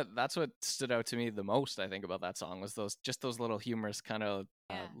 That's what stood out to me the most, I think, about that song was those little humorous kind of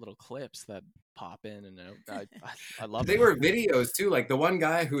little clips that pop in and out. I love They them. were videos too, like the one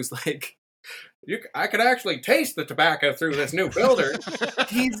guy who's like, I could actually taste the tobacco through this new filter.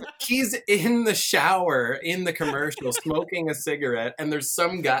 he's in the shower in the commercial smoking a cigarette, and there's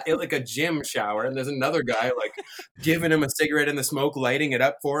some guy, like a gym shower, and there's another guy like giving him a cigarette in the smoke, lighting it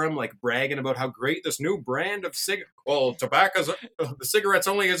up for him, like bragging about how great this new brand of cigarette. Well, the cigarette's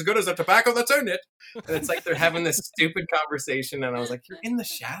only as good as the tobacco that's in it. And it's like they're having this stupid conversation, and I was like, you're in the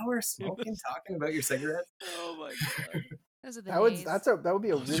shower smoking, talking about your cigarettes? Oh my god. Those are the That would days. that would be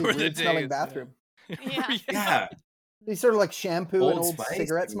a really Those were the weird smelling days, bathroom. Yeah. Yeah. They sort of like shampoo and Old old Spice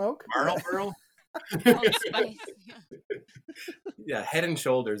cigarette and smoke. Marlboro. Old Spice. Yeah, Head and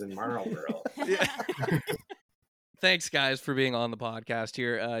Shoulders and Marlboro. Thanks, guys, for being on the podcast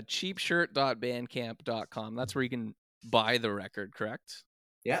here. Cheapshirt.bandcamp.com. That's where you can buy the record, correct?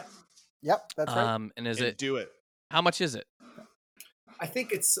 Yeah. Yep, that's right. And is And it? do it. How much is it? I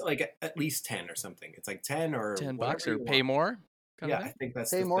think it's like at least 10 or something. It's like 10 or $10 whatever or you pay want. more? Kind of Yeah, I thing? think that's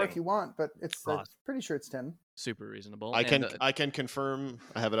Pay the more thing. if you want, but it's Awesome. pretty sure it's 10. Super reasonable. I And, can confirm.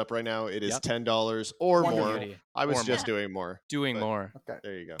 I have it up right now. It is Yep. $10 or Wonderful. more. Beauty. I was Or just more. doing more. Doing but- more. Okay.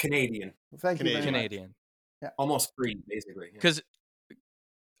 There you go. Canadian. Well, thank you very Canadian. much. Almost free, basically. Yeah. Because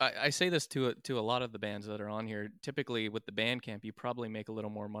I say this to a lot of the bands that are on here. Typically, with the Bandcamp, you probably make a little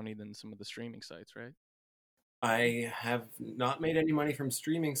more money than some of the streaming sites, right? I have not made any money from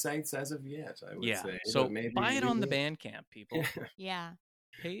streaming sites as of yet, I would say. So but maybe buy it we on the will. Bandcamp, people. Yeah.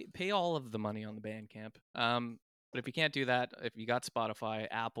 Pay all of the money on the Bandcamp. But if you can't do that, if you got Spotify,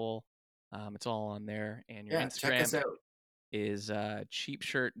 Apple, it's all on there. And your Yeah, check us Instagram out. is Cheap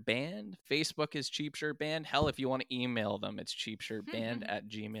Shirt Band. Facebook is Cheap Shirt Band. Hell, if you want to email them, it's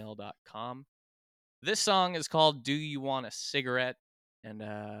cheapshirtband@gmail.com. This song is called Do You Want a Cigarette? And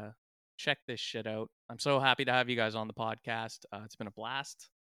check this shit out. I'm so happy to have you guys on the podcast. It's been a blast.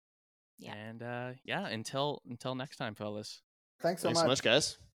 Yeah. And until next time, fellas. Thanks so Thanks so much,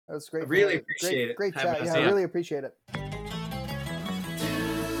 guys. That was great. I really Great- appreciate it. Great Having chat. us Yeah, I on. really appreciate it.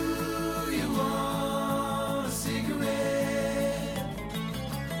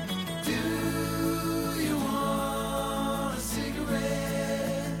 Do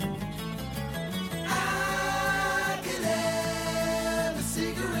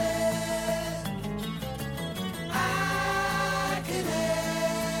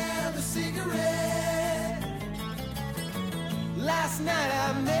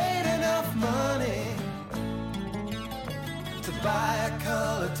black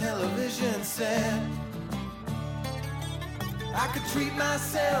color television set. I could treat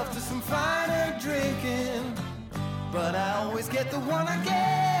myself to some finer drinking, but I always get the one I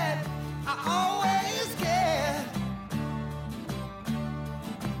get. I always get.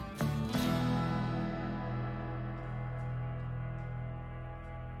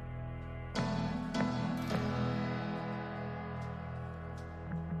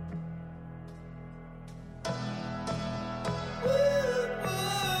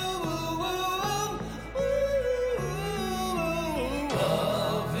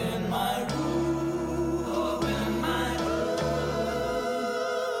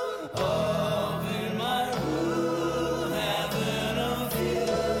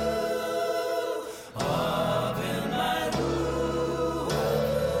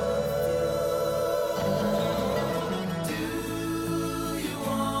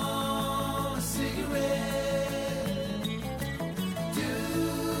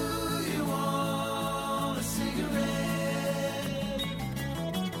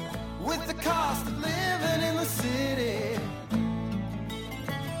 With the cost of living in the city,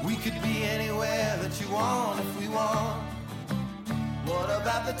 we could be anywhere that you want if we want. What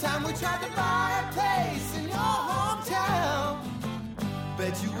about the time we tried to buy a place in your hometown?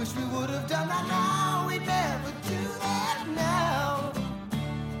 Bet you wish we would have done that now. We'd never do that now.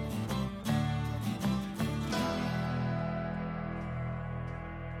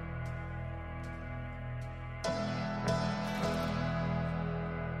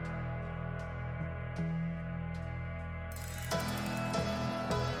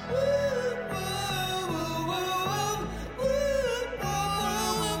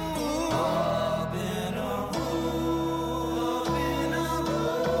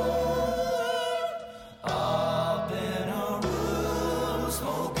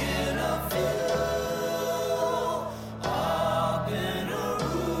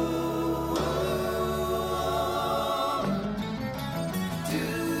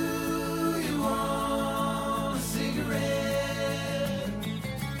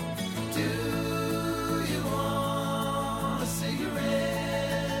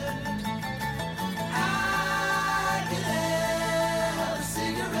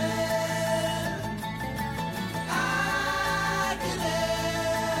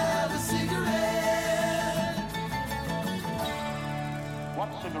 What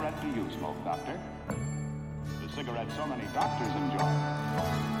cigarette do you smoke, Doctor? The cigarette so many doctors enjoy.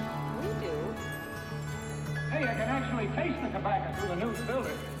 We do. Hey, I can actually taste the tobacco through the new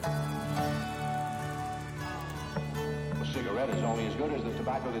filter. A cigarette is only as good as the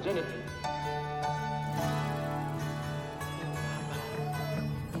tobacco that's in it.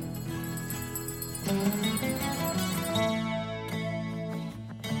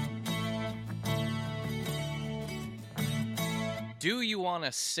 Do you want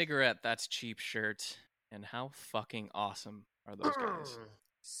a cigarette? That's Cheap Shirt. And how fucking awesome are those guys?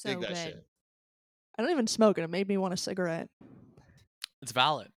 So Dig that good. shit. I don't even smoke, and it made me want a cigarette. It's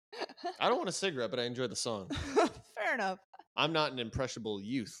valid. I don't want a cigarette, but I enjoy the song. Fair enough. I'm not an impressionable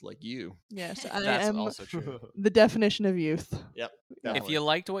youth like you. Yes, I That's am also true. the definition of youth. Yep. If definitely. you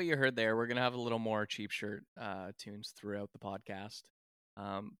liked what you heard there, we're going to have a little more Cheap Shirt tunes throughout the podcast.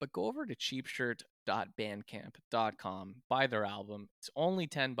 But go over to cheapshirt.bandcamp.com, buy their album. It's only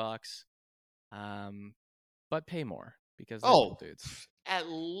 $10, but pay more because they're cool dudes. At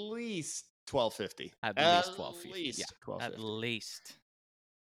least $12.50. At least $12.50. Least Yeah, $12.50. at least.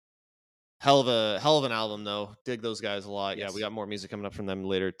 Hell of an album though. Dig those guys a lot. Yes. Yeah, we got more music coming up from them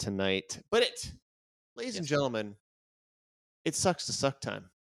later tonight. But ladies and gentlemen, it sucks to suck time.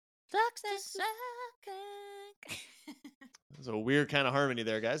 Sucks to suck. There's a weird kind of harmony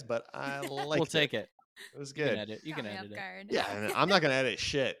there, guys, but I like We'll take it. It was You can good. edit, you Caught can me off edit it. guard. Yeah, and I'm not gonna edit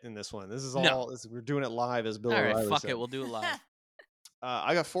shit in this one. This is all No. we're doing it live as Bill All right, O'Reilly fuck said. it. We'll do it live.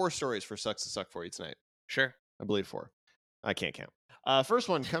 I got 4 stories for Sucks to Suck for you tonight. Sure. I believe 4. I can't count. First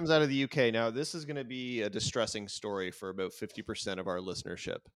one comes out of the UK. Now, this is going to be a distressing story for about 50% of our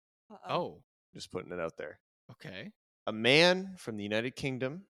listenership. Oh, Just putting it out there. okay. A man from the United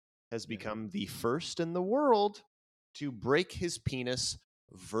Kingdom has become the first in the world to break his penis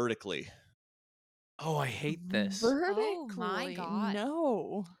vertically. Oh, I hate this. Vertically? Oh my God.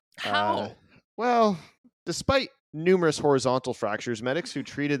 No. How? Well, despite numerous horizontal fractures, medics who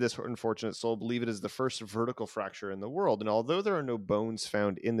treated this unfortunate soul believe it is the first vertical fracture in the world. And although there are no bones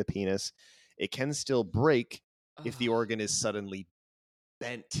found in the penis, it can still break if the organ is suddenly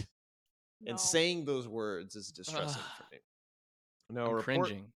bent. No. And saying those words is distressing for me. No, I'm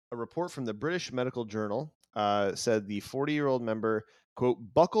cringing. a report from the British Medical Journal said the 40-year-old member quote,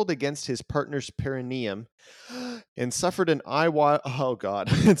 buckled against his partner's perineum and suffered an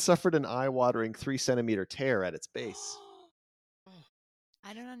and suffered an eye-watering 3-centimeter tear at its base.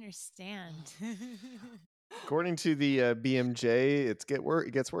 I don't understand. According to the BMJ, it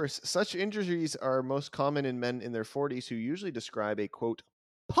gets worse. Such injuries are most common in men in their 40s who usually describe a, quote,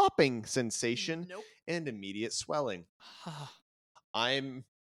 popping sensation Nope. and immediate swelling. I'm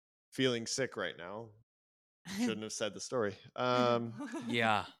feeling sick right now. Shouldn't have said the story.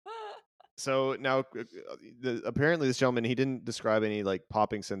 Yeah. So now, apparently, this gentleman, he didn't describe any like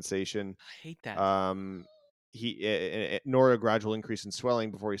popping sensation. I hate that. Nor a gradual increase in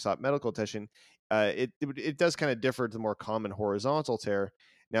swelling before he sought medical attention. It does kind of differ to the more common horizontal tear.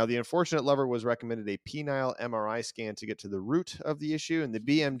 Now, the unfortunate lover was recommended a penile MRI scan to get to the root of the issue, and the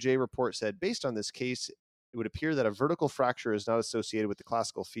BMJ report said, based on this case, it would appear that a vertical fracture is not associated with the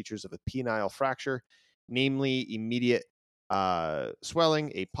classical features of a penile fracture, namely immediate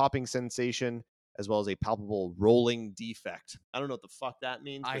swelling, a popping sensation, as well as a palpable rolling defect. I don't know what the fuck that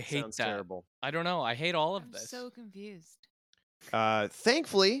means, but I it hate sounds that. terrible. I don't know. I hate all of I'm this. so confused.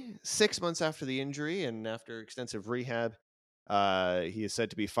 Thankfully, 6 months after the injury and after extensive rehab, he is said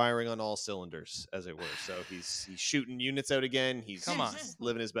to be firing on all cylinders, as it were. So he's shooting units out again. He's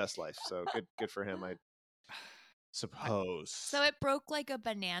living his best life. So good for him, I suppose. So it broke like a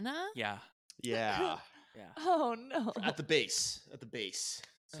banana? Yeah. Yeah. Yeah. Oh no. At the base.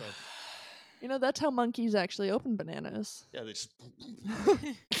 So You know, that's how monkeys actually open bananas. yeah, they just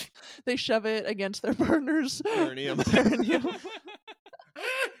They shove it against their partner's perineum. perineum.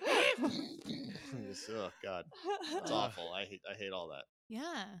 Oh God, it's awful. I hate all that.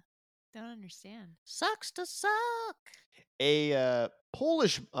 Yeah. Don't understand. Sucks to suck. A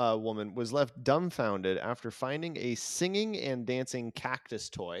Polish woman was left dumbfounded after finding a singing and dancing cactus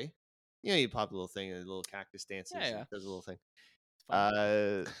toy. You know, you pop a little thing and a little cactus dances. Yeah. It does a little thing.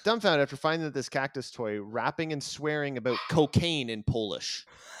 Fun. Dumbfounded after finding that this cactus toy rapping and swearing about cocaine in Polish.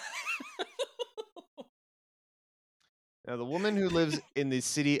 Now, the woman who lives in the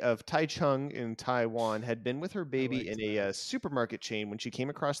city of Taichung in Taiwan had been with her baby in a supermarket chain when she came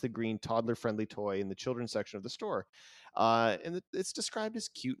across the green toddler-friendly toy in the children's section of the store. It's described as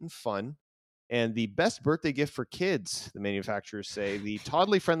cute and fun. And the best birthday gift for kids, the manufacturers say. The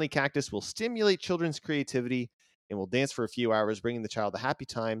toddler-friendly cactus will stimulate children's creativity and will dance for a few hours, bringing the child a happy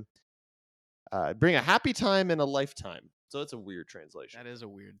time. Bring a happy time and a lifetime. So it's a weird translation. That is a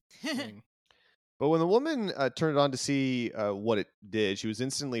weird thing. But when the woman turned it on to see what it did, she was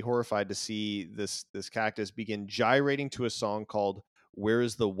instantly horrified to see this cactus begin gyrating to a song called "Where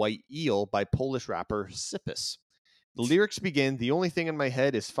Is the White Eel" by Polish rapper Sipis. The lyrics begin, "The only thing in my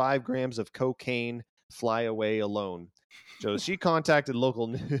head is 5 grams of cocaine, fly away alone." So she contacted local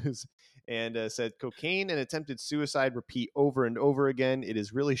news and said, "Cocaine and attempted suicide repeat over and over again. It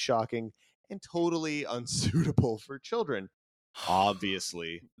is really shocking and totally unsuitable for children."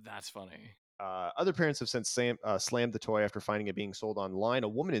 Obviously. That's funny. Other parents have since slammed the toy after finding it being sold online. A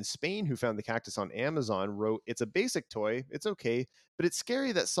woman in Spain who found the cactus on Amazon wrote, "It's a basic toy. It's okay, but it's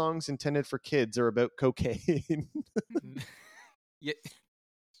scary that songs intended for kids are about cocaine." Yeah.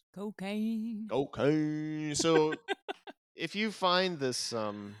 Cocaine. Okay. So if you find this...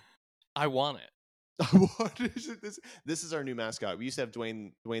 I want it. What is it? This is our new mascot. We used to have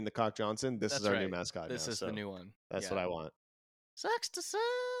Dwayne the Cock Johnson. This That's is our right. new mascot. This now, is so the new one. That's Yeah. what I want. Sucks to suck.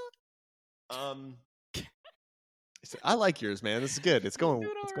 I like yours, man. This is good. It's going.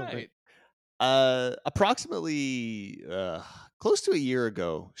 Doing It's all going right. great. Approximately close to a year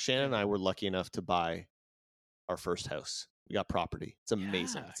ago, Shannon and I were lucky enough to buy our first house. We got property. It's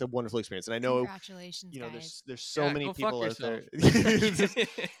amazing. Yeah. It's a wonderful experience, and I know Congratulations, you know guys. there's so Yeah, many go fuck people out there. yourself.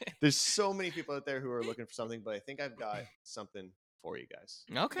 There's so many people out there who are looking for something, but I think I've got something for you guys.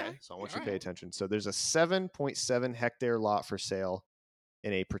 Okay. So I want you to All pay right. attention. So there's a 7.7 hectare lot for sale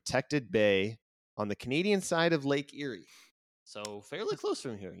in a protected bay on the Canadian side of Lake Erie. So fairly close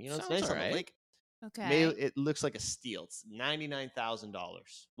from here. You know, it's Sounds nice on the alright. lake. Okay. It looks like a steal. It's $99,000,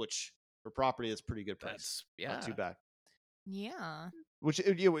 which for property is pretty good price. That's yeah. Not too bad. Yeah. Which,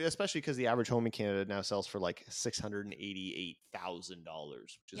 especially because the average home in Canada now sells for like $688,000,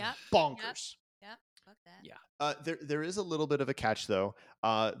 which is Yep, bonkers. Yep. Fuck that. Yeah. There is a little bit of a catch though.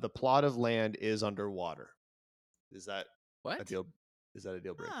 The plot of land is underwater. Is that What? a deal? Is that a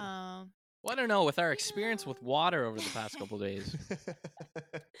deal breaker? Oh. Well, I don't know. With our experience with water over the past couple days,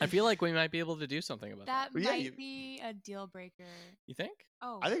 I feel like we might be able to do something about that. That Well, yeah, might you- be a deal breaker. You think?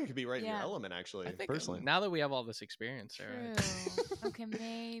 Oh. I think it could be right in your Yeah. element, actually. I think personally. now that we have all this experience, True. right? Okay,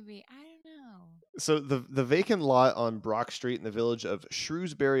 maybe. I don't know. So the vacant lot on Brock Street in the village of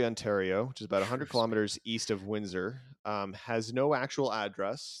Shrewsbury, Ontario, which is about 100 kilometers east of Windsor, has no actual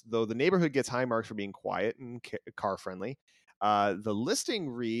address, though the neighborhood gets high marks for being quiet and car friendly. The listing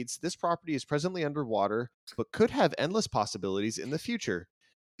reads, "This property is presently underwater, but could have endless possibilities in the future.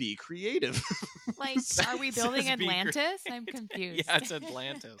 Be creative." Like, are we building says be Atlantis? I'm confused. Yeah, it's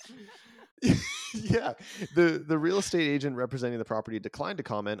Atlantis. Yeah, the real estate agent representing the property declined to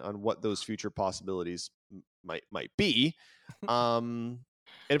comment on what those future possibilities might be. And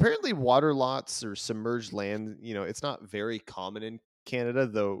apparently, water lots or submerged land, it's not very common in Canada,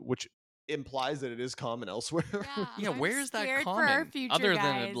 though, which implies that it is common elsewhere. Yeah, I'm where's that scared for our common future other than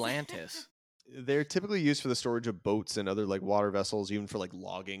guys. Atlantis? They're typically used for the storage of boats and other like water vessels, even for like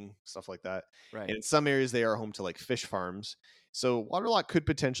logging, stuff like that. Right. And in some areas, they are home to like fish farms. So water lot could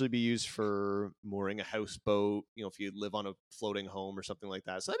potentially be used for mooring a houseboat, if you live on a floating home or something like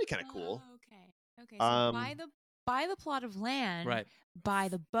that. So that'd be kind of cool. Oh, okay. So buy the plot of land. Right. Buy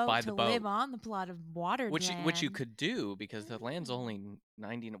the boat Buy to the live boat. on the plot of water Which you land. could do because the land's only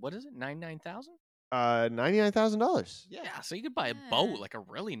 99,000? $99,000. Yeah, so you could buy a boat, like a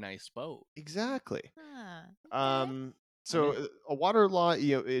really nice boat. Exactly. Huh, okay. So a water lot,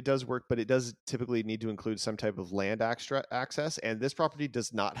 it does work, but it does typically need to include some type of land access, and this property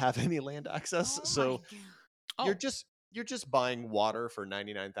does not have any land access. Oh So my God. you're just buying water for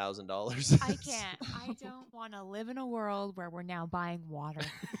 $99,000. I can't. I don't want to live in a world where we're now buying water.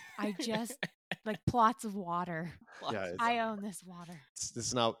 I just like plots of water. Yeah, it's- I own this water. This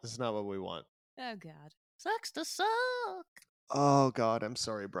is not what we want. Oh God. Sucks to suck. Oh God, I'm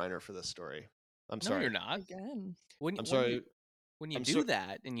sorry, Briner, for this story. I'm No, sorry. you're not. Again. I'm sorry. When you I'm do so-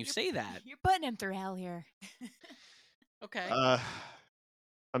 that and you say that, You're putting him through hell here. okay.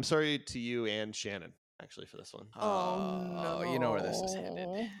 I'm sorry to you and Shannon, actually, for this one. Oh, no. You know where this is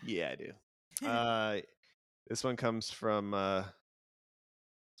headed. Yeah, I do. This one comes from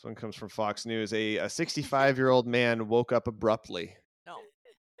Fox News. A 65-year-old man woke up abruptly No.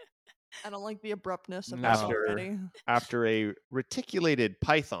 I don't like the abruptness of No. this After- already. after a reticulated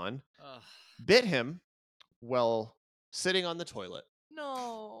python Ugh. bit him while sitting on the toilet.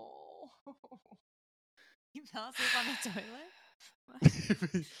 No. You fell asleep on the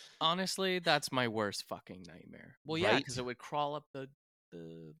toilet? Honestly, that's my worst fucking nightmare. Well, yeah, Right? because it would crawl up the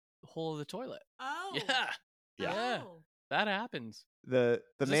hole of the toilet. Oh. Yeah, Yeah. Oh. that happens. The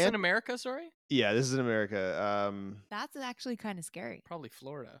Is this man in America? Sorry, Yeah, this is in America. That's actually kind of scary. probably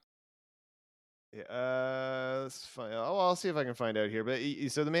Florida. Let's find. Oh, I'll see if I can find out here. But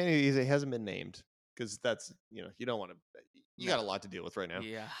so the man he hasn't been named because that's you don't want to. You got a lot to deal with right now.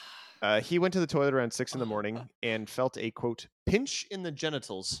 Yeah. He went to the toilet around 6 a.m. and felt a quote pinch in the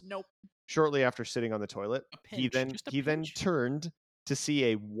genitals. Nope. Shortly after sitting on the toilet, A he pinch, just a then pinch. turned to see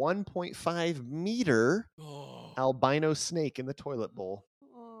a 1.5 meter Oh. albino snake in the toilet bowl.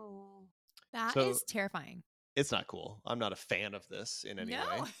 Oh. That So- is terrifying. It's not cool. I'm not a fan of this in any No.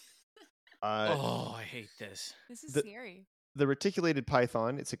 way. Uh, Oh, I hate this. This is the- scary. The reticulated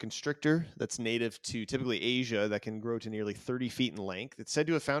python, it's a constrictor that's native to typically Asia that can grow to nearly 30 feet in length. It's said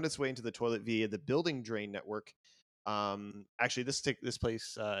to have found its way into the toilet via the building drain network. Actually, this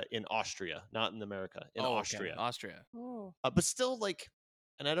place in Austria, not in America, in Oh, okay, Austria. Austria. Oh. But still, like,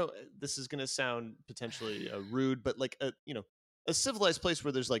 and I don't. This is going to sound potentially rude, but like a civilized place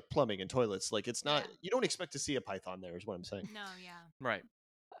where there's like plumbing and toilets. Like, it's not. Yeah. You don't expect to see a python there, is what I'm saying. No, yeah. Right.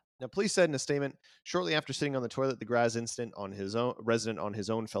 Now, police said in a statement, shortly after sitting on the toilet, the Graz resident on his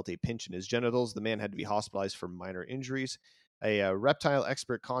own felt a pinch in his genitals. The man had to be hospitalized for minor injuries. A reptile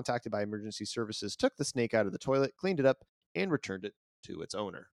expert contacted by emergency services took the snake out of the toilet, cleaned it up, and returned it to its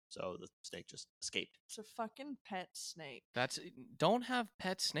owner. So the snake just escaped. It's a fucking pet snake. Don't have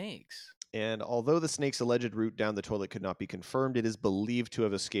pet snakes. And although the snake's alleged route down the toilet could not be confirmed, it is believed to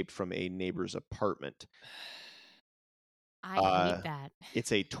have escaped from a neighbor's apartment. I hate that.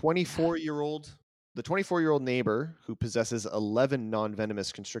 It's a 24-year-old. The 24-year-old neighbor who possesses 11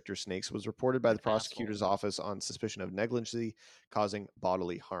 non-venomous constrictor snakes was reported by the An asshole. prosecutor's office on suspicion of negligence causing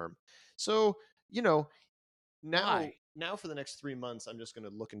bodily harm. So, now for the next 3 months, I'm just going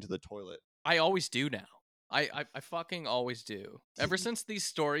to look into the toilet. I always do now. I fucking always do. Ever since these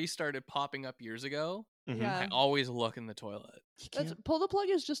stories started popping up years ago, Mhm. Yeah. I always look in the toilet. That's, pull the plug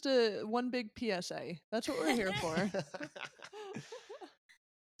is just a one big PSA. That's what we're here for.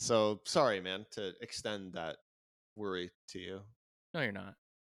 So sorry, man, to extend that worry to you. No, you're not.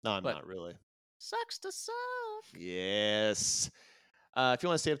 No, I'm But- not really. Sucks to suck. Yes. If you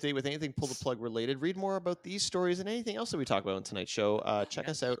want to stay up to date with anything Pull the Plug related, read more about these stories and anything else that we talk about in tonight's show, check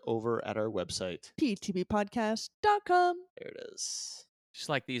us out over at our website. ptbpodcast.com. There it is. Just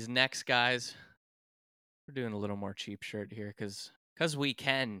like these next guys, we're doing a little more cheap shirt here because we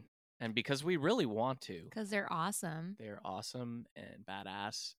can, And because we really want to. Because they're awesome. They're awesome and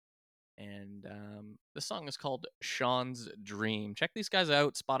badass. And the song is called Sean's Dream. Check these guys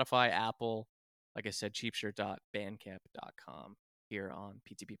out. Spotify, Apple. Like I said, cheapshirt.bandcamp.com here on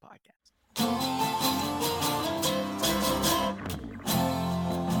PTP Podcast.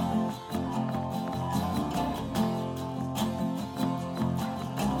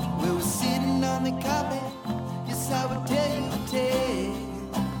 We were sitting on the carpet. Yes, I would tell you a tale.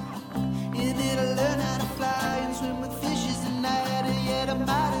 In it, I learned how to fly and swim with fishes at night. And yet I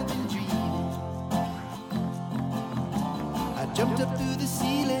might have been dreaming. I jumped up through the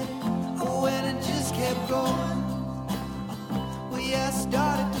ceiling. Oh, and it just kept going. Well, yeah, I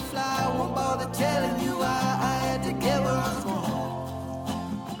started to fly. I won't bother telling you why I had to get where I was going.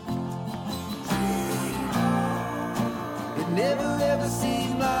 It never ever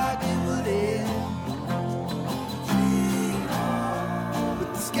seemed like it would end.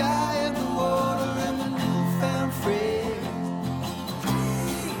 With the sky and the water and my newfound friend.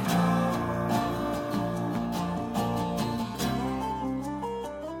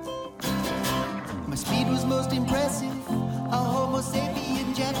 My speed was most impressive, a Homo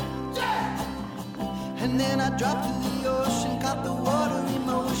sapien jet. And then I dropped to the ocean, caught the water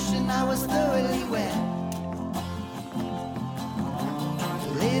emotion. I was thoroughly wet.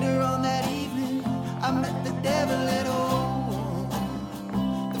 Later on that evening, I met the devil at home.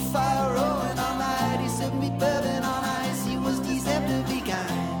 The fire rolling all night, he served me bourbon on ice. He was deceptively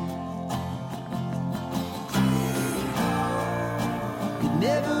kind. It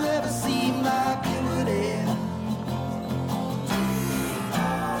never ever seemed like it would end.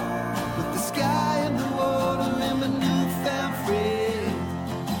 With the sky and the water and my newfound friend.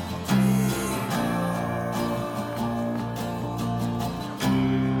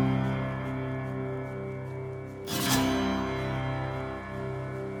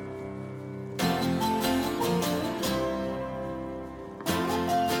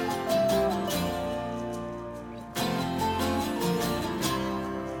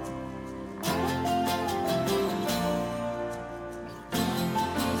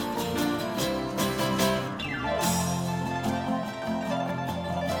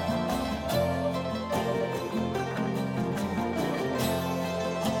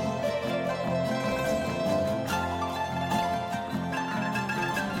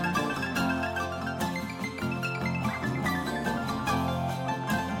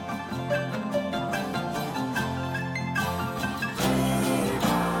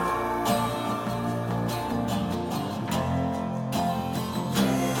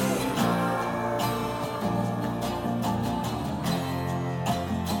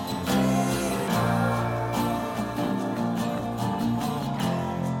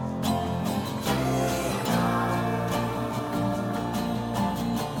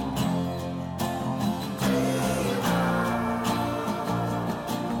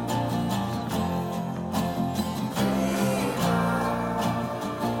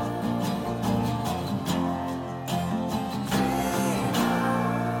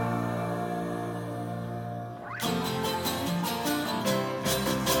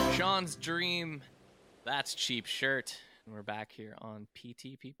 Sean's Dream. That's Cheap Shirt. And we're back here on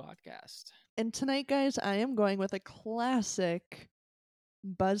PTP Podcast. And tonight, guys, I am going with a classic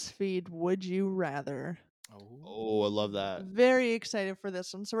BuzzFeed Would You Rather. Oh, I love that. Very excited for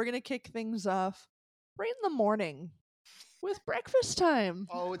this one. So we're going to kick things off right in the morning with breakfast time.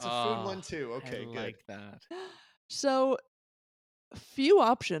 Oh, it's a food one too. Okay, I good. like that. So, few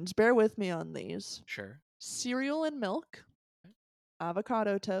options. Bear with me on these. Sure. Cereal and milk,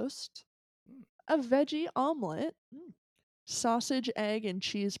 avocado toast, a veggie omelet, sausage, egg, and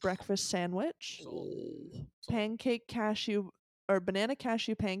cheese breakfast sandwich, pancake cashew or banana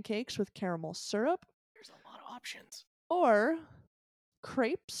cashew pancakes with caramel syrup, There's a lot of options. or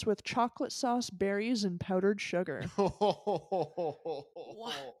crepes with chocolate sauce, berries, and powdered sugar.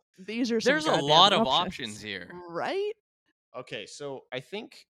 What? These are some There's a goddamn lot of options here. right? Okay, so I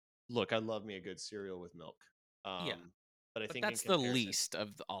think, look, I love me a good cereal with milk. Yeah. But I But think in that's the comparison- least of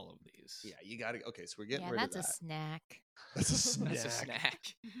all of these. Yeah, you got to. Okay, so we're getting Yeah, rid of that's that. a snack. That's a snack. That's a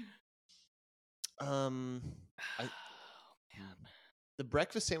snack. I- Man, The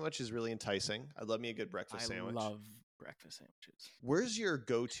breakfast sandwich is really enticing. I love me a good breakfast I sandwich. love breakfast sandwiches. Where's your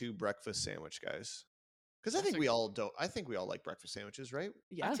go-to breakfast sandwich, guys? Because I That's think a- we all don't. I think we all like breakfast sandwiches, right?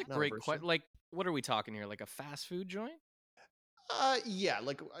 Yeah. That's a Not great versus. question. Like, what are we talking here? Like a fast food joint? Yeah,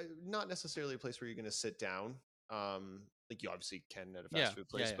 like not necessarily a place where you're going to sit down. Like you obviously can at a fast Yeah, food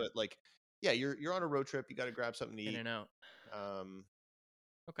place, yeah. but like, yeah, you're on a road trip. You got to grab something to In eat. and out.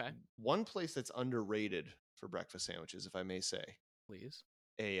 Okay, One place that's underrated for breakfast sandwiches, if I may say, please.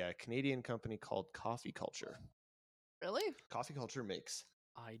 a Canadian company called Coffee Culture. Really? Coffee Culture makes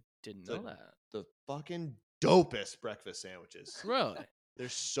I didn't the, know that. the fucking dopest breakfast sandwiches. Really? They're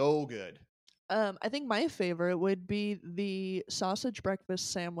so good. I think my favorite would be the sausage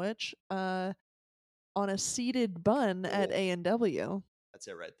breakfast sandwich on a seeded bun at Oh. A&W. That's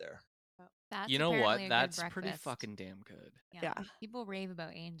it right there. That's You know apparently what? a good That's pretty breakfast. fucking damn good. Yeah. People rave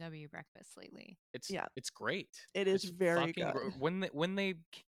about A&W breakfast lately. It's great. It is It's very fucking good. When they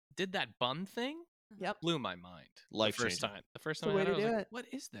did that bun thing, Yep. blew my mind. Life the first changing. time. The first The time I way had it, I to was do like, it. "What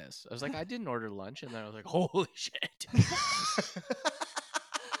is this?" I was like, "I didn't order lunch," and then I was like, "Holy shit!"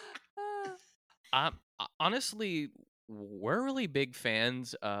 Honestly, we're really big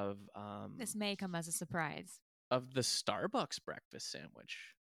fans of This may come as a surprise. of the Starbucks breakfast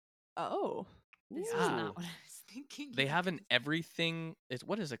sandwich. Oh. This is Yeah. not what I was thinking. They you have were an gonna say. everything.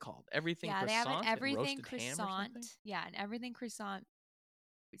 What is it called? Everything Yeah, they croissant. have an and everything roasted ham or croissant. something? Yeah, an everything croissant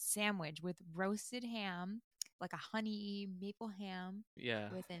sandwich with roasted ham, like a honey maple ham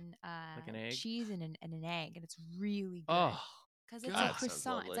Yeah. with an an egg? cheese and an egg, and it's really good. Oh, Because it's God. a That sounds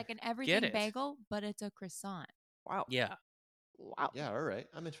croissant. lovely. It's like an everything it. bagel, but it's a croissant. Wow. yeah. Wow. Yeah, all right.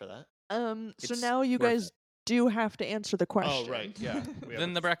 I'm in for that. So It's now you worth guys do have to answer the question. Oh, right. Yeah. We have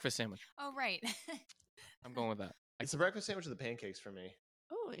Then a- the breakfast sandwich. Oh right. I'm going with that. It's the breakfast sandwich with the pancakes for me.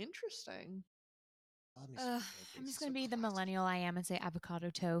 Oh, interesting. Love me some I'm pancakes. just So gonna be the classic. millennial I am and say avocado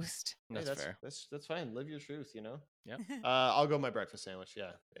toast. Hey, That's fair. That's fine. Live your truth, you know? Yep. I'll go my breakfast sandwich.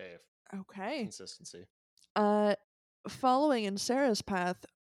 Yeah. Okay. Consistency. Following in Sarah's path,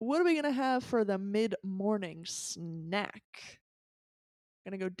 what are we gonna have for the mid-morning snack?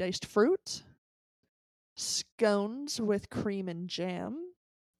 Gonna go diced fruit, scones with cream and jam,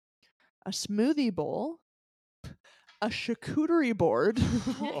 a smoothie bowl, a charcuterie board,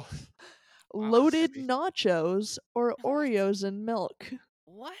 Oh, loaded heavy. nachos, or Oreos and milk.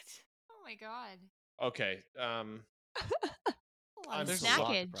 What? Oh my god. okay. A lot I'm of There's so a lot to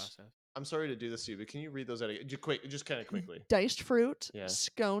snackage. process. I'm sorry to do this to you, but can you read those out again? Just kind of quickly. Diced fruit, Yeah.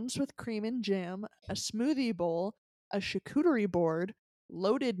 scones with cream and jam, a smoothie bowl, a charcuterie board,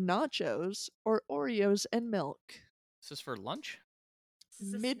 loaded nachos, or Oreos and milk. This is for lunch? This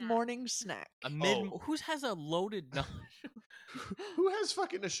is a Mid-morning snack. A mid Oh. Who has a loaded nacho? Who has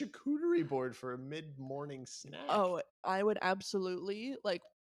fucking a charcuterie board for a mid-morning snack? Oh, I would absolutely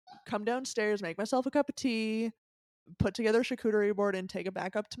come downstairs, make myself a cup of tea, put together a charcuterie board, and take it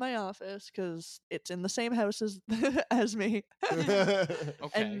back up to my office because it's in the same house as as me, Okay.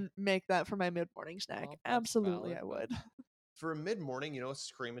 and make that for my mid-morning snack. Well, that's Absolutely, valid, I but- would. For a mid-morning, you know what's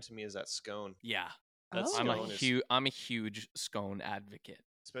screaming to me is that scone. Yeah. That Oh. I'm a huge scone advocate.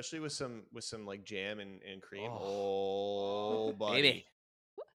 especially with some like jam and cream. Oh. Oh, buddy. Baby.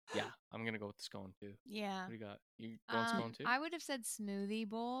 Yeah, I'm gonna go with the scone too. Yeah. What do you got? You going scone too? I would have said smoothie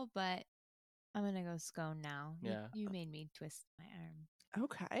bowl, but I'm gonna go scone now. Yeah. You made me twist my arm.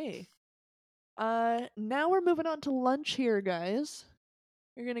 Okay. Now we're moving on to lunch here, guys.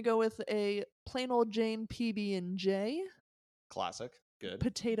 You're gonna go with a plain old Jane PB&J, Classic. Good.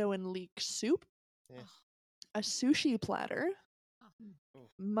 potato and leek soup, Yeah. a sushi platter, Ooh.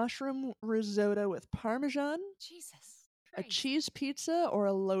 mushroom risotto with parmesan, Jesus. a Christ. cheese pizza, or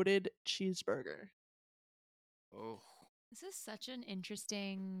a loaded cheeseburger. Oh. This is such an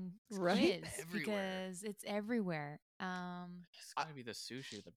interesting Right? quiz Everywhere. because it's everywhere. It's gotta be the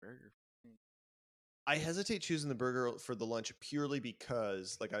sushi or the burger. I hesitate choosing the burger for the lunch purely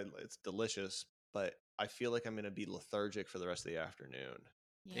because it's delicious, but I feel like I'm going to be lethargic for the rest of the afternoon.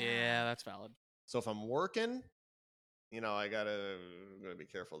 Yeah, that's valid. So if I'm working, I gotta be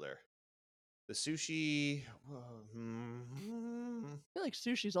careful there. The sushi, I feel like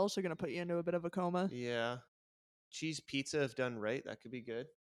sushi's also gonna put you into a bit of a coma. yeah. Cheese pizza, if done right, that could be good.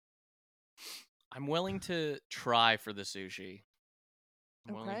 I'm willing to try for the sushi.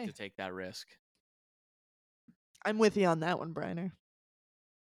 I'm willing Okay. to take that risk. I'm with you on that one, Briner.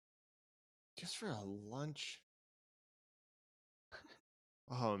 Just for a lunch.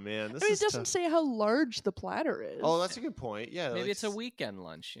 Oh man, this I mean, it is doesn't tough. say how large the platter is. Oh, that's a good point. Yeah, Maybe like it's a weekend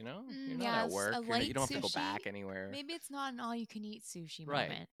lunch, You're Mm, not yeah, at it's work. a You light don't have to go sushi. back anywhere. Maybe it's not an all-you-can-eat sushi Right.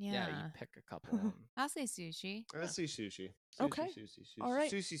 moment. Yeah, Yeah. you pick a couple. and- I'll say sushi. Let's see sushi. Okay. Sushi. All right.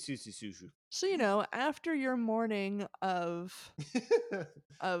 Sushi. So after your morning of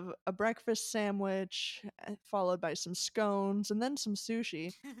a breakfast sandwich, followed by some scones and then some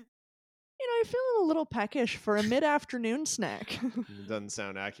sushi, you're feeling a little peckish for a mid-afternoon snack. Doesn't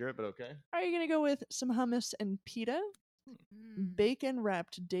sound accurate, but okay. Are you gonna go with some hummus and pita, Mm.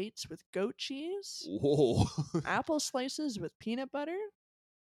 bacon-wrapped dates with goat cheese, Whoa. apple slices with peanut butter,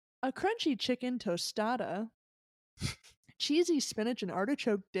 a crunchy chicken tostada, cheesy spinach and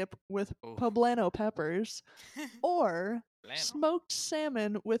artichoke dip with Oof. poblano peppers, or Poblano. smoked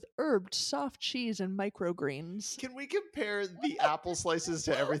salmon with herbed soft cheese and microgreens. Can we compare the apple slices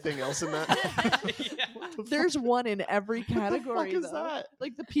to everything else in that? Yeah. What the There's fuck? one in every What the category, fuck is though. that?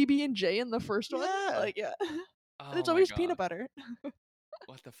 Like the PB&J in the first one. Yeah. Like, yeah. Oh And it's my always God. peanut butter.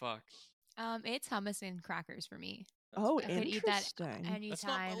 What the fuck? It's hummus and crackers for me. Oh, I could eat that interesting. That's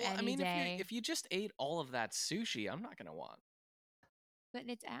not. anytime, Well, I any mean, day. if you just ate all of that sushi, I'm not gonna want. But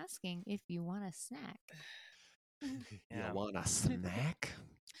it's asking if you want a snack. Yeah. You want a snack?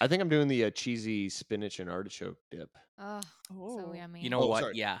 I think I'm doing the cheesy spinach and artichoke dip Oh, Oh. so yummy. You know Oh, what?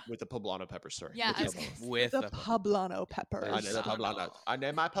 sorry. Yeah. with the poblano peppers. Sorry. Yeah, with I the was gonna poblano. With The the poblano peppers. I know the poblano. I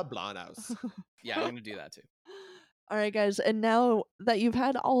know my poblanos. yeah, I'm gonna do that too. All right, guys. And now that you've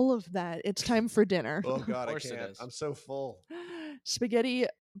had all of that, it's time for dinner. Oh God, I course it can't. is. I'm so full. Spaghetti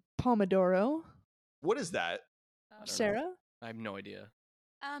pomodoro. What is that? I don't know. Sarah? I have no idea.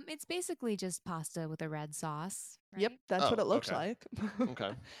 It's basically just pasta with a red sauce. Right? Yep, that's what Oh, it looks okay. like.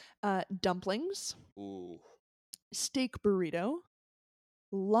 Okay. Dumplings, Ooh. steak burrito,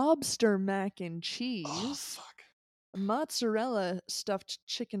 lobster mac and cheese, Oh fuck. mozzarella stuffed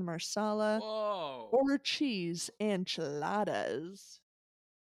chicken marsala, Whoa. or cheese enchiladas.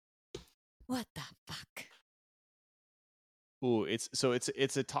 What the fuck? Ooh, it's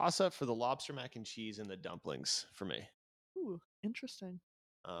a toss up for the lobster mac and cheese and the dumplings for me. Ooh, interesting.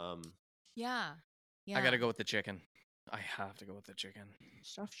 Yeah. Yeah. I gotta go with the chicken. I have to go with the chicken.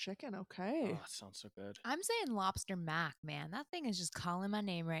 Stuffed chicken, Oh, okay. that sounds so good. I'm saying lobster mac, man. That thing is just calling my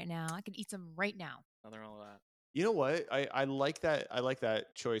name right now. I could eat some right now. Nothing wrong with that. You know what? I like that. I like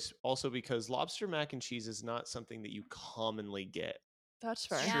that choice also because lobster mac and cheese is not something that you commonly get. That's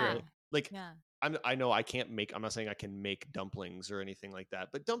fair. Yeah. Like Yeah. I know I can't make. I'm not saying I can make dumplings or anything like that,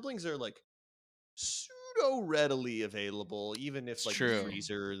 but dumplings are like pseudo readily available, even if It's like true. the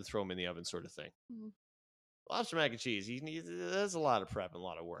freezer, throw them in the oven, sort of thing. Mhm. Lobster mac and cheese, you need there's a lot of prep and a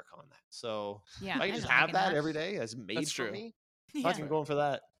lot of work on that. So Yeah. if I can just know, have can that every day as made That's for true. me, Yeah. fucking going for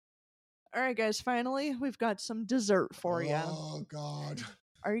that. All right, guys, finally, we've got some dessert for you. Oh God.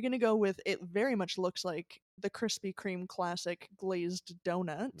 Are you going to go with it very much looks like the Krispy Kreme classic glazed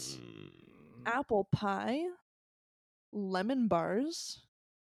donut, Mm. apple pie, lemon bars,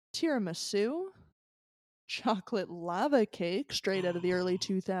 tiramisu, chocolate lava cake straight out of the early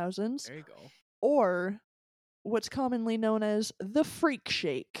 2000s, There you go. or what's commonly known as the freak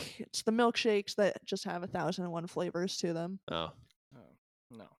shake. It's the milkshakes that just have 1,001 flavors to them. Oh. Oh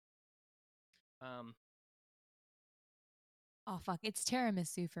no. Oh fuck, it's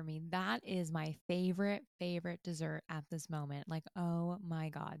tiramisu for me. That is my favorite dessert at this moment. Like, oh my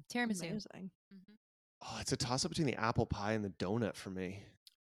god, tiramisu. Amazing. Mhm. Oh, it's a toss up between the apple pie and the donut for me.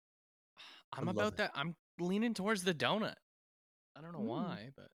 I'm love about it. that. I'm leaning towards the donut. I don't know Mm. why,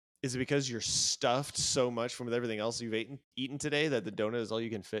 but Is it because you're stuffed so much from everything else you've eaten today that the donut is all you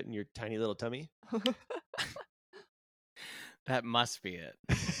can fit in your tiny little tummy? that must be it.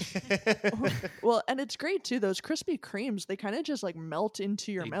 Well, and it's great too. Those Krispy Kremes, they kind of just like melt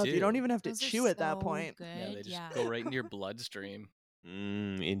into your They mouth. You don't do. even have to Those are chew at that so point. Good. Yeah, they just yeah. go right into your bloodstream.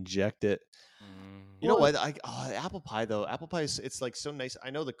 Inject it. You know Well, what? Apple pie though. Apple pie is it's like so nice. I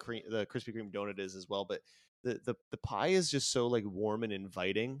know the Krispy Kreme donut is as well, but the pie is just so like warm and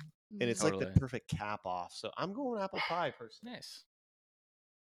inviting, and it's like Totally. the perfect cap off. So I'm going apple pie personally. Nice.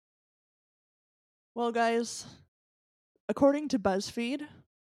 Well, guys, according to BuzzFeed,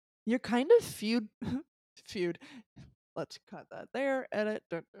 you're kind of feud. Let's cut that there. Edit.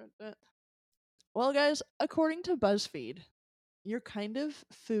 Dun, dun, dun. Well, guys, according to BuzzFeed, you're kind of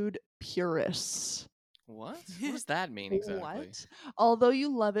food purists. What? What does that mean exactly? What? Although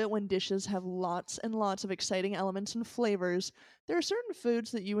you love it when dishes have lots and lots of exciting elements and flavors, there are certain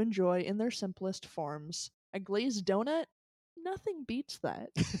foods that you enjoy in their simplest forms. A glazed donut? Nothing beats that.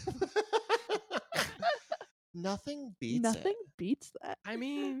 Nothing beats Nothing it. beats that. I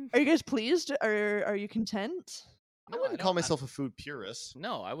mean, Are you guys pleased? Are you content? I no, wouldn't don't- call myself a food purist.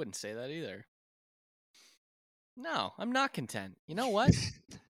 No, I wouldn't say that either. No, I'm not content. You know what?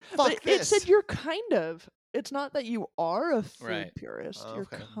 Fuck But this. it said you're kind of. It's not that you are a food Right. purist. Oh, You're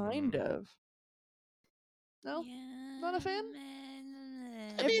okay. kind of. No? Not a fan?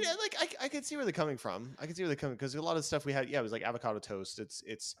 I mean, like I could see where they're coming from. I could see where they're coming because a lot of the stuff we had, it was like avocado toast.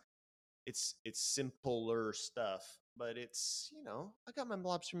 It's simpler stuff, but it's I got my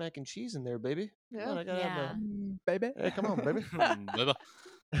lobster mac and cheese in there, baby. Come on, Yeah. I gotta have Yeah. Baby. Hey, come on, baby. Bubba.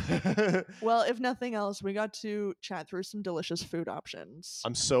 Well, if nothing else, we got to chat through some delicious food options.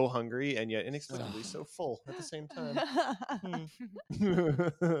 I'm so hungry and yet inexplicably so full at the same time.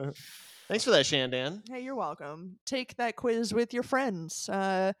 Thanks for that, Shandan. Hey, you're welcome. Take that quiz with your friends.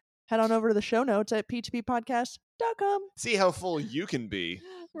 Head on over to the show notes at p2ppodcast.com. See how full you can be,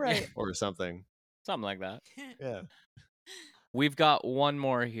 Right. or something. Something like that. Yeah. We've got one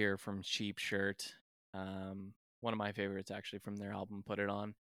more here from Cheap Shirt. One of my favorites, actually, from their album Put It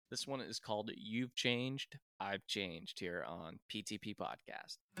On. This one is called You've Changed, I've Changed, here on PTP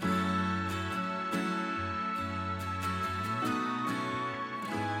Podcast.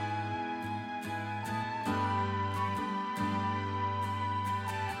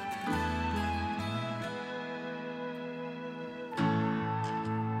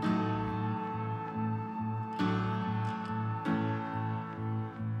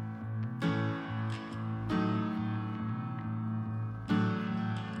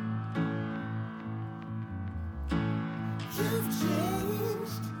 You've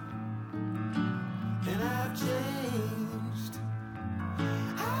changed, and I've changed.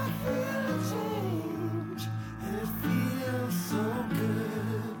 I feel a change, and it feels so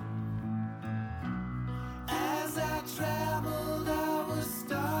good. As I traveled, I was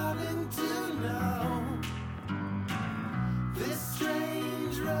starting to know this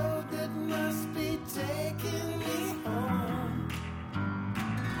strange road that must be taking me home.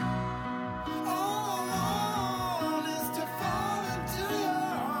 All I want is to fall into your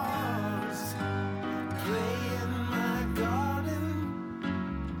arms, play in my garden,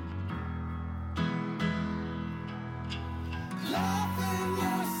 laugh in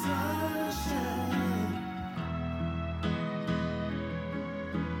your sunshine.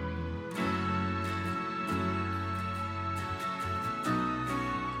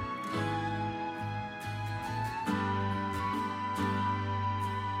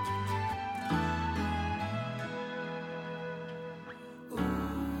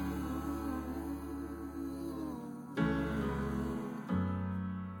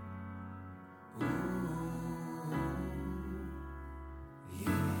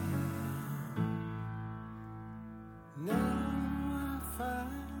 Now I find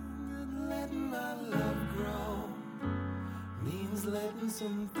that letting my love grow means letting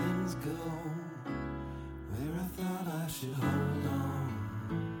some things go where I thought I should hold on.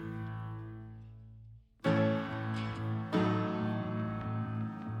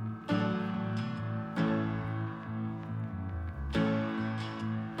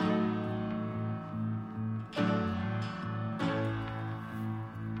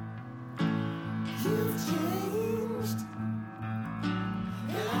 You've changed,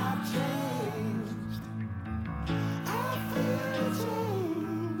 and I've changed. I feel a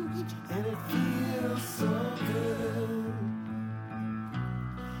change, and it feels so good.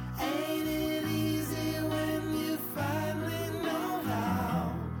 Ain't it easy when you finally know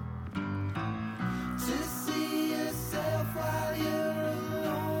how to see yourself while you're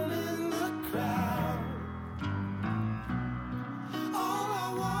alone in the crowd? All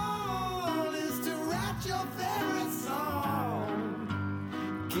I want is to write your favorite song,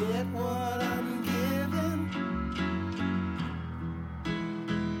 get what I'm giving,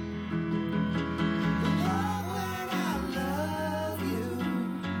 love when I love you.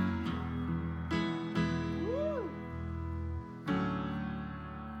 Woo.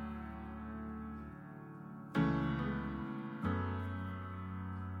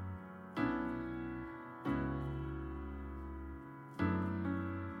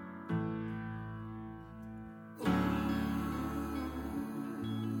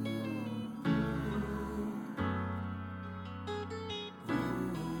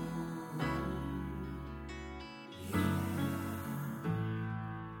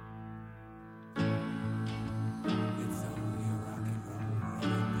 It's only a rock and roll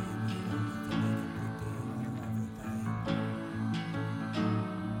rhythm, baby. You don't have to make a big deal out of everything.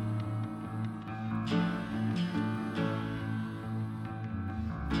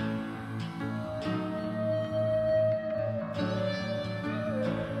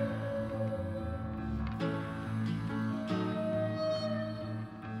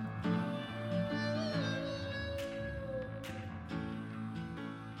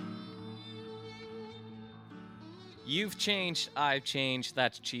 You've changed, I've changed.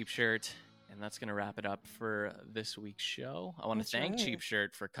 That's Cheap Shirt. And that's going to wrap it up for this week's show. I want to That's thank right. Cheap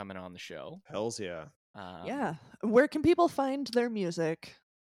Shirt for coming on the show. Hells yeah. Yeah. Where can people find their music?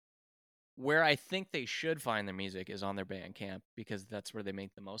 Where I think they should find their music is on their Bandcamp, because that's where they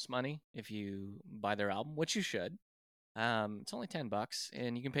make the most money if you buy their album, which you should. It's only $10,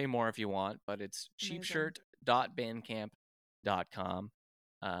 and you can pay more if you want, but it's Amazing. cheapshirt.bandcamp.com.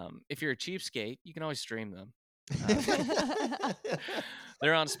 If you're a cheapskate, you can always stream them.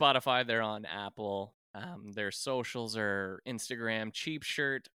 They're on Spotify, they're on Apple, Their socials are Instagram Cheap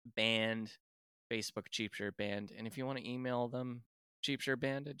Shirt Band, Facebook Cheap Shirt Band, and if you want to email them,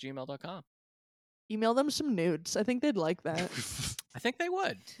 cheapshirtband@gmail.com. Email them some nudes. I think they'd like that. I think they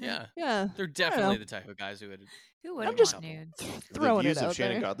would. Yeah. Yeah. They're definitely the type of guys who would. Who wouldn't just- want nudes? Throwing the views it of out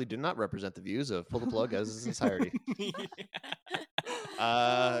Shannon there. Godley do not represent the views of Pull the Plug as its entirety.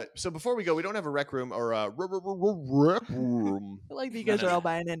 So before we go, we don't have a rec room or a rec room I like that you guys are all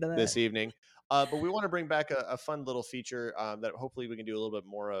buying into that. this evening. But we want to bring back a fun little feature that hopefully we can do a little bit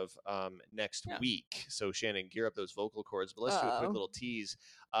more of next week. So Shannon, gear up those vocal cords. But let's do a quick little tease.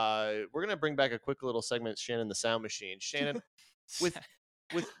 We're gonna bring back a quick little segment, Shannon the Sound Machine. Shannon, with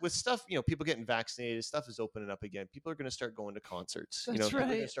stuff, people getting vaccinated, stuff is opening up again. People are going to start going to concerts. That's people are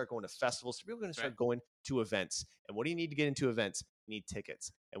going right. to start going to festivals. People are going to start going to events. And what do you need to get into events? You need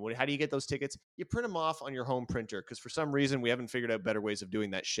tickets. And how do you get those tickets? You print them off on your home printer because for some reason we haven't figured out better ways of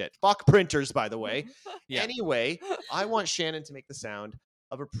doing that shit. Fuck printers, by the way. Yeah. Anyway, I want Shannon to make the sound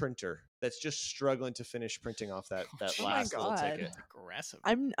of a printer that's just struggling to finish printing off that Oh my last little God. ticket. Aggressive.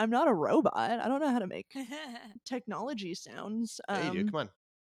 I'm not a robot. I don't know how to make technology sounds. Yeah, you do. Come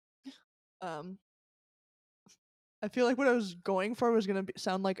on. I feel like what I was going for was gonna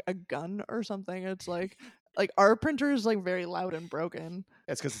sound like a gun or something. It's like our printer is like very loud and broken.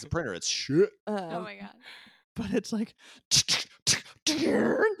 That's because it's a printer. It's shit. Oh my god. But it's like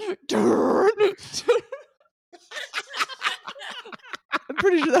I'm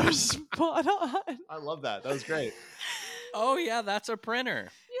pretty sure that was spot on. I love that. That was great. Oh yeah, that's a printer.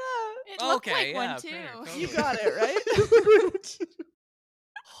 Yeah, It looked Okay, like one yeah, too. printer, you totally. got it right.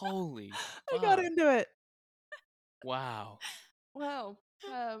 Holy. I got fuck. into it. Wow. Wow.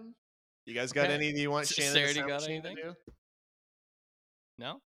 You guys got Okay. any that you want Shannon Sarah, the do you Sound got Machine to anything? do?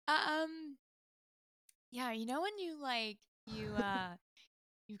 No. Yeah, you know when you've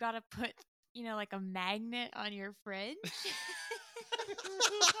got to put like a magnet on your fridge.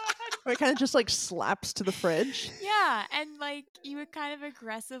 Where it kind of just like slaps to the fridge. Yeah, and like you would kind of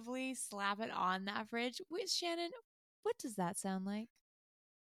aggressively slap it on that fridge. Wait, Shannon, what does that sound like?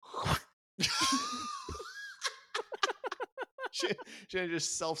 Shannon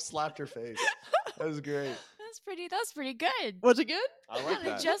just self-slapped her face. That was great. That's pretty good. Was it good? I like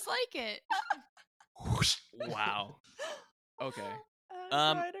that. Just like it. Wow. Okay.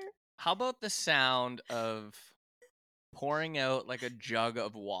 Ryder. How about the sound of pouring out like a jug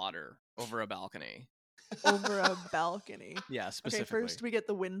of water over a balcony? Over a balcony. Yeah, Okay, specifically. first we get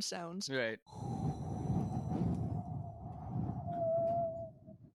the wind sounds. Right.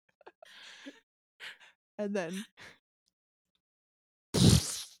 And then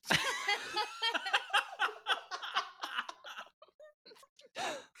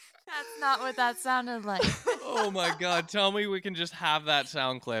That's not what that sounded like. Oh my god, tell me we can just have that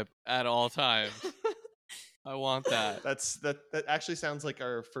sound clip at all times. I want that. That actually sounds like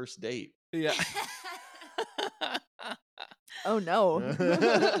our first date. Yeah. oh no.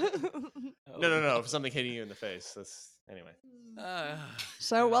 No. If something hitting you in the face. That's anyway.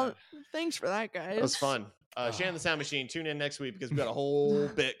 So well, thanks for that, guys. That was fun. Shannon the Sound Machine. Tune in next week because we got a whole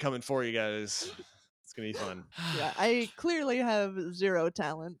bit coming for you guys. It's gonna be fun. Yeah, I clearly have zero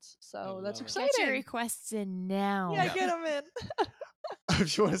talent, so that's love it. exciting. Get your requests in now. Yeah, get them in.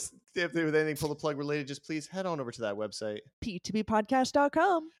 If you want to stay up to date with anything Pull the Plug related, just please head on over to that website.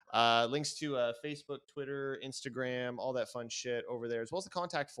 p2bpodcast.com. Links to Facebook, Twitter, Instagram, all that fun shit over there, as well as the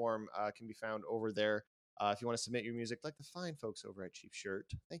contact form can be found over there. If you want to submit your music, like the fine folks over at Cheap Shirt.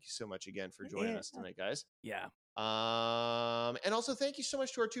 Thank you so much again for joining us tonight, guys. Yeah. And also thank you so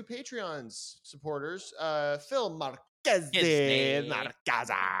much to our two Patreons supporters, Phil Marquez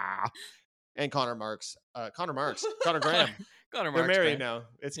and Connor Graham. Connor They're Marks, married man. now.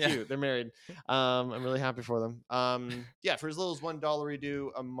 It's Yeah. cute. They're married. I'm really happy for them. Yeah, for as little as $1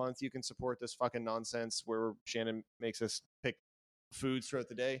 due a month, you can support this fucking nonsense where Shannon makes us pick foods throughout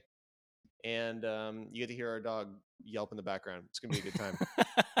the day. And you get to hear our dog yelp in the background. It's going to be a good time.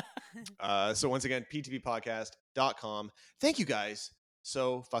 So once again, p2bpodcast.com. Thank you guys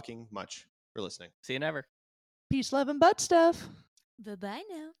so fucking much for listening. See you never. Peace, love, and butt stuff. Bye-bye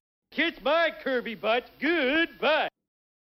now. Kiss my curvy butt. Goodbye.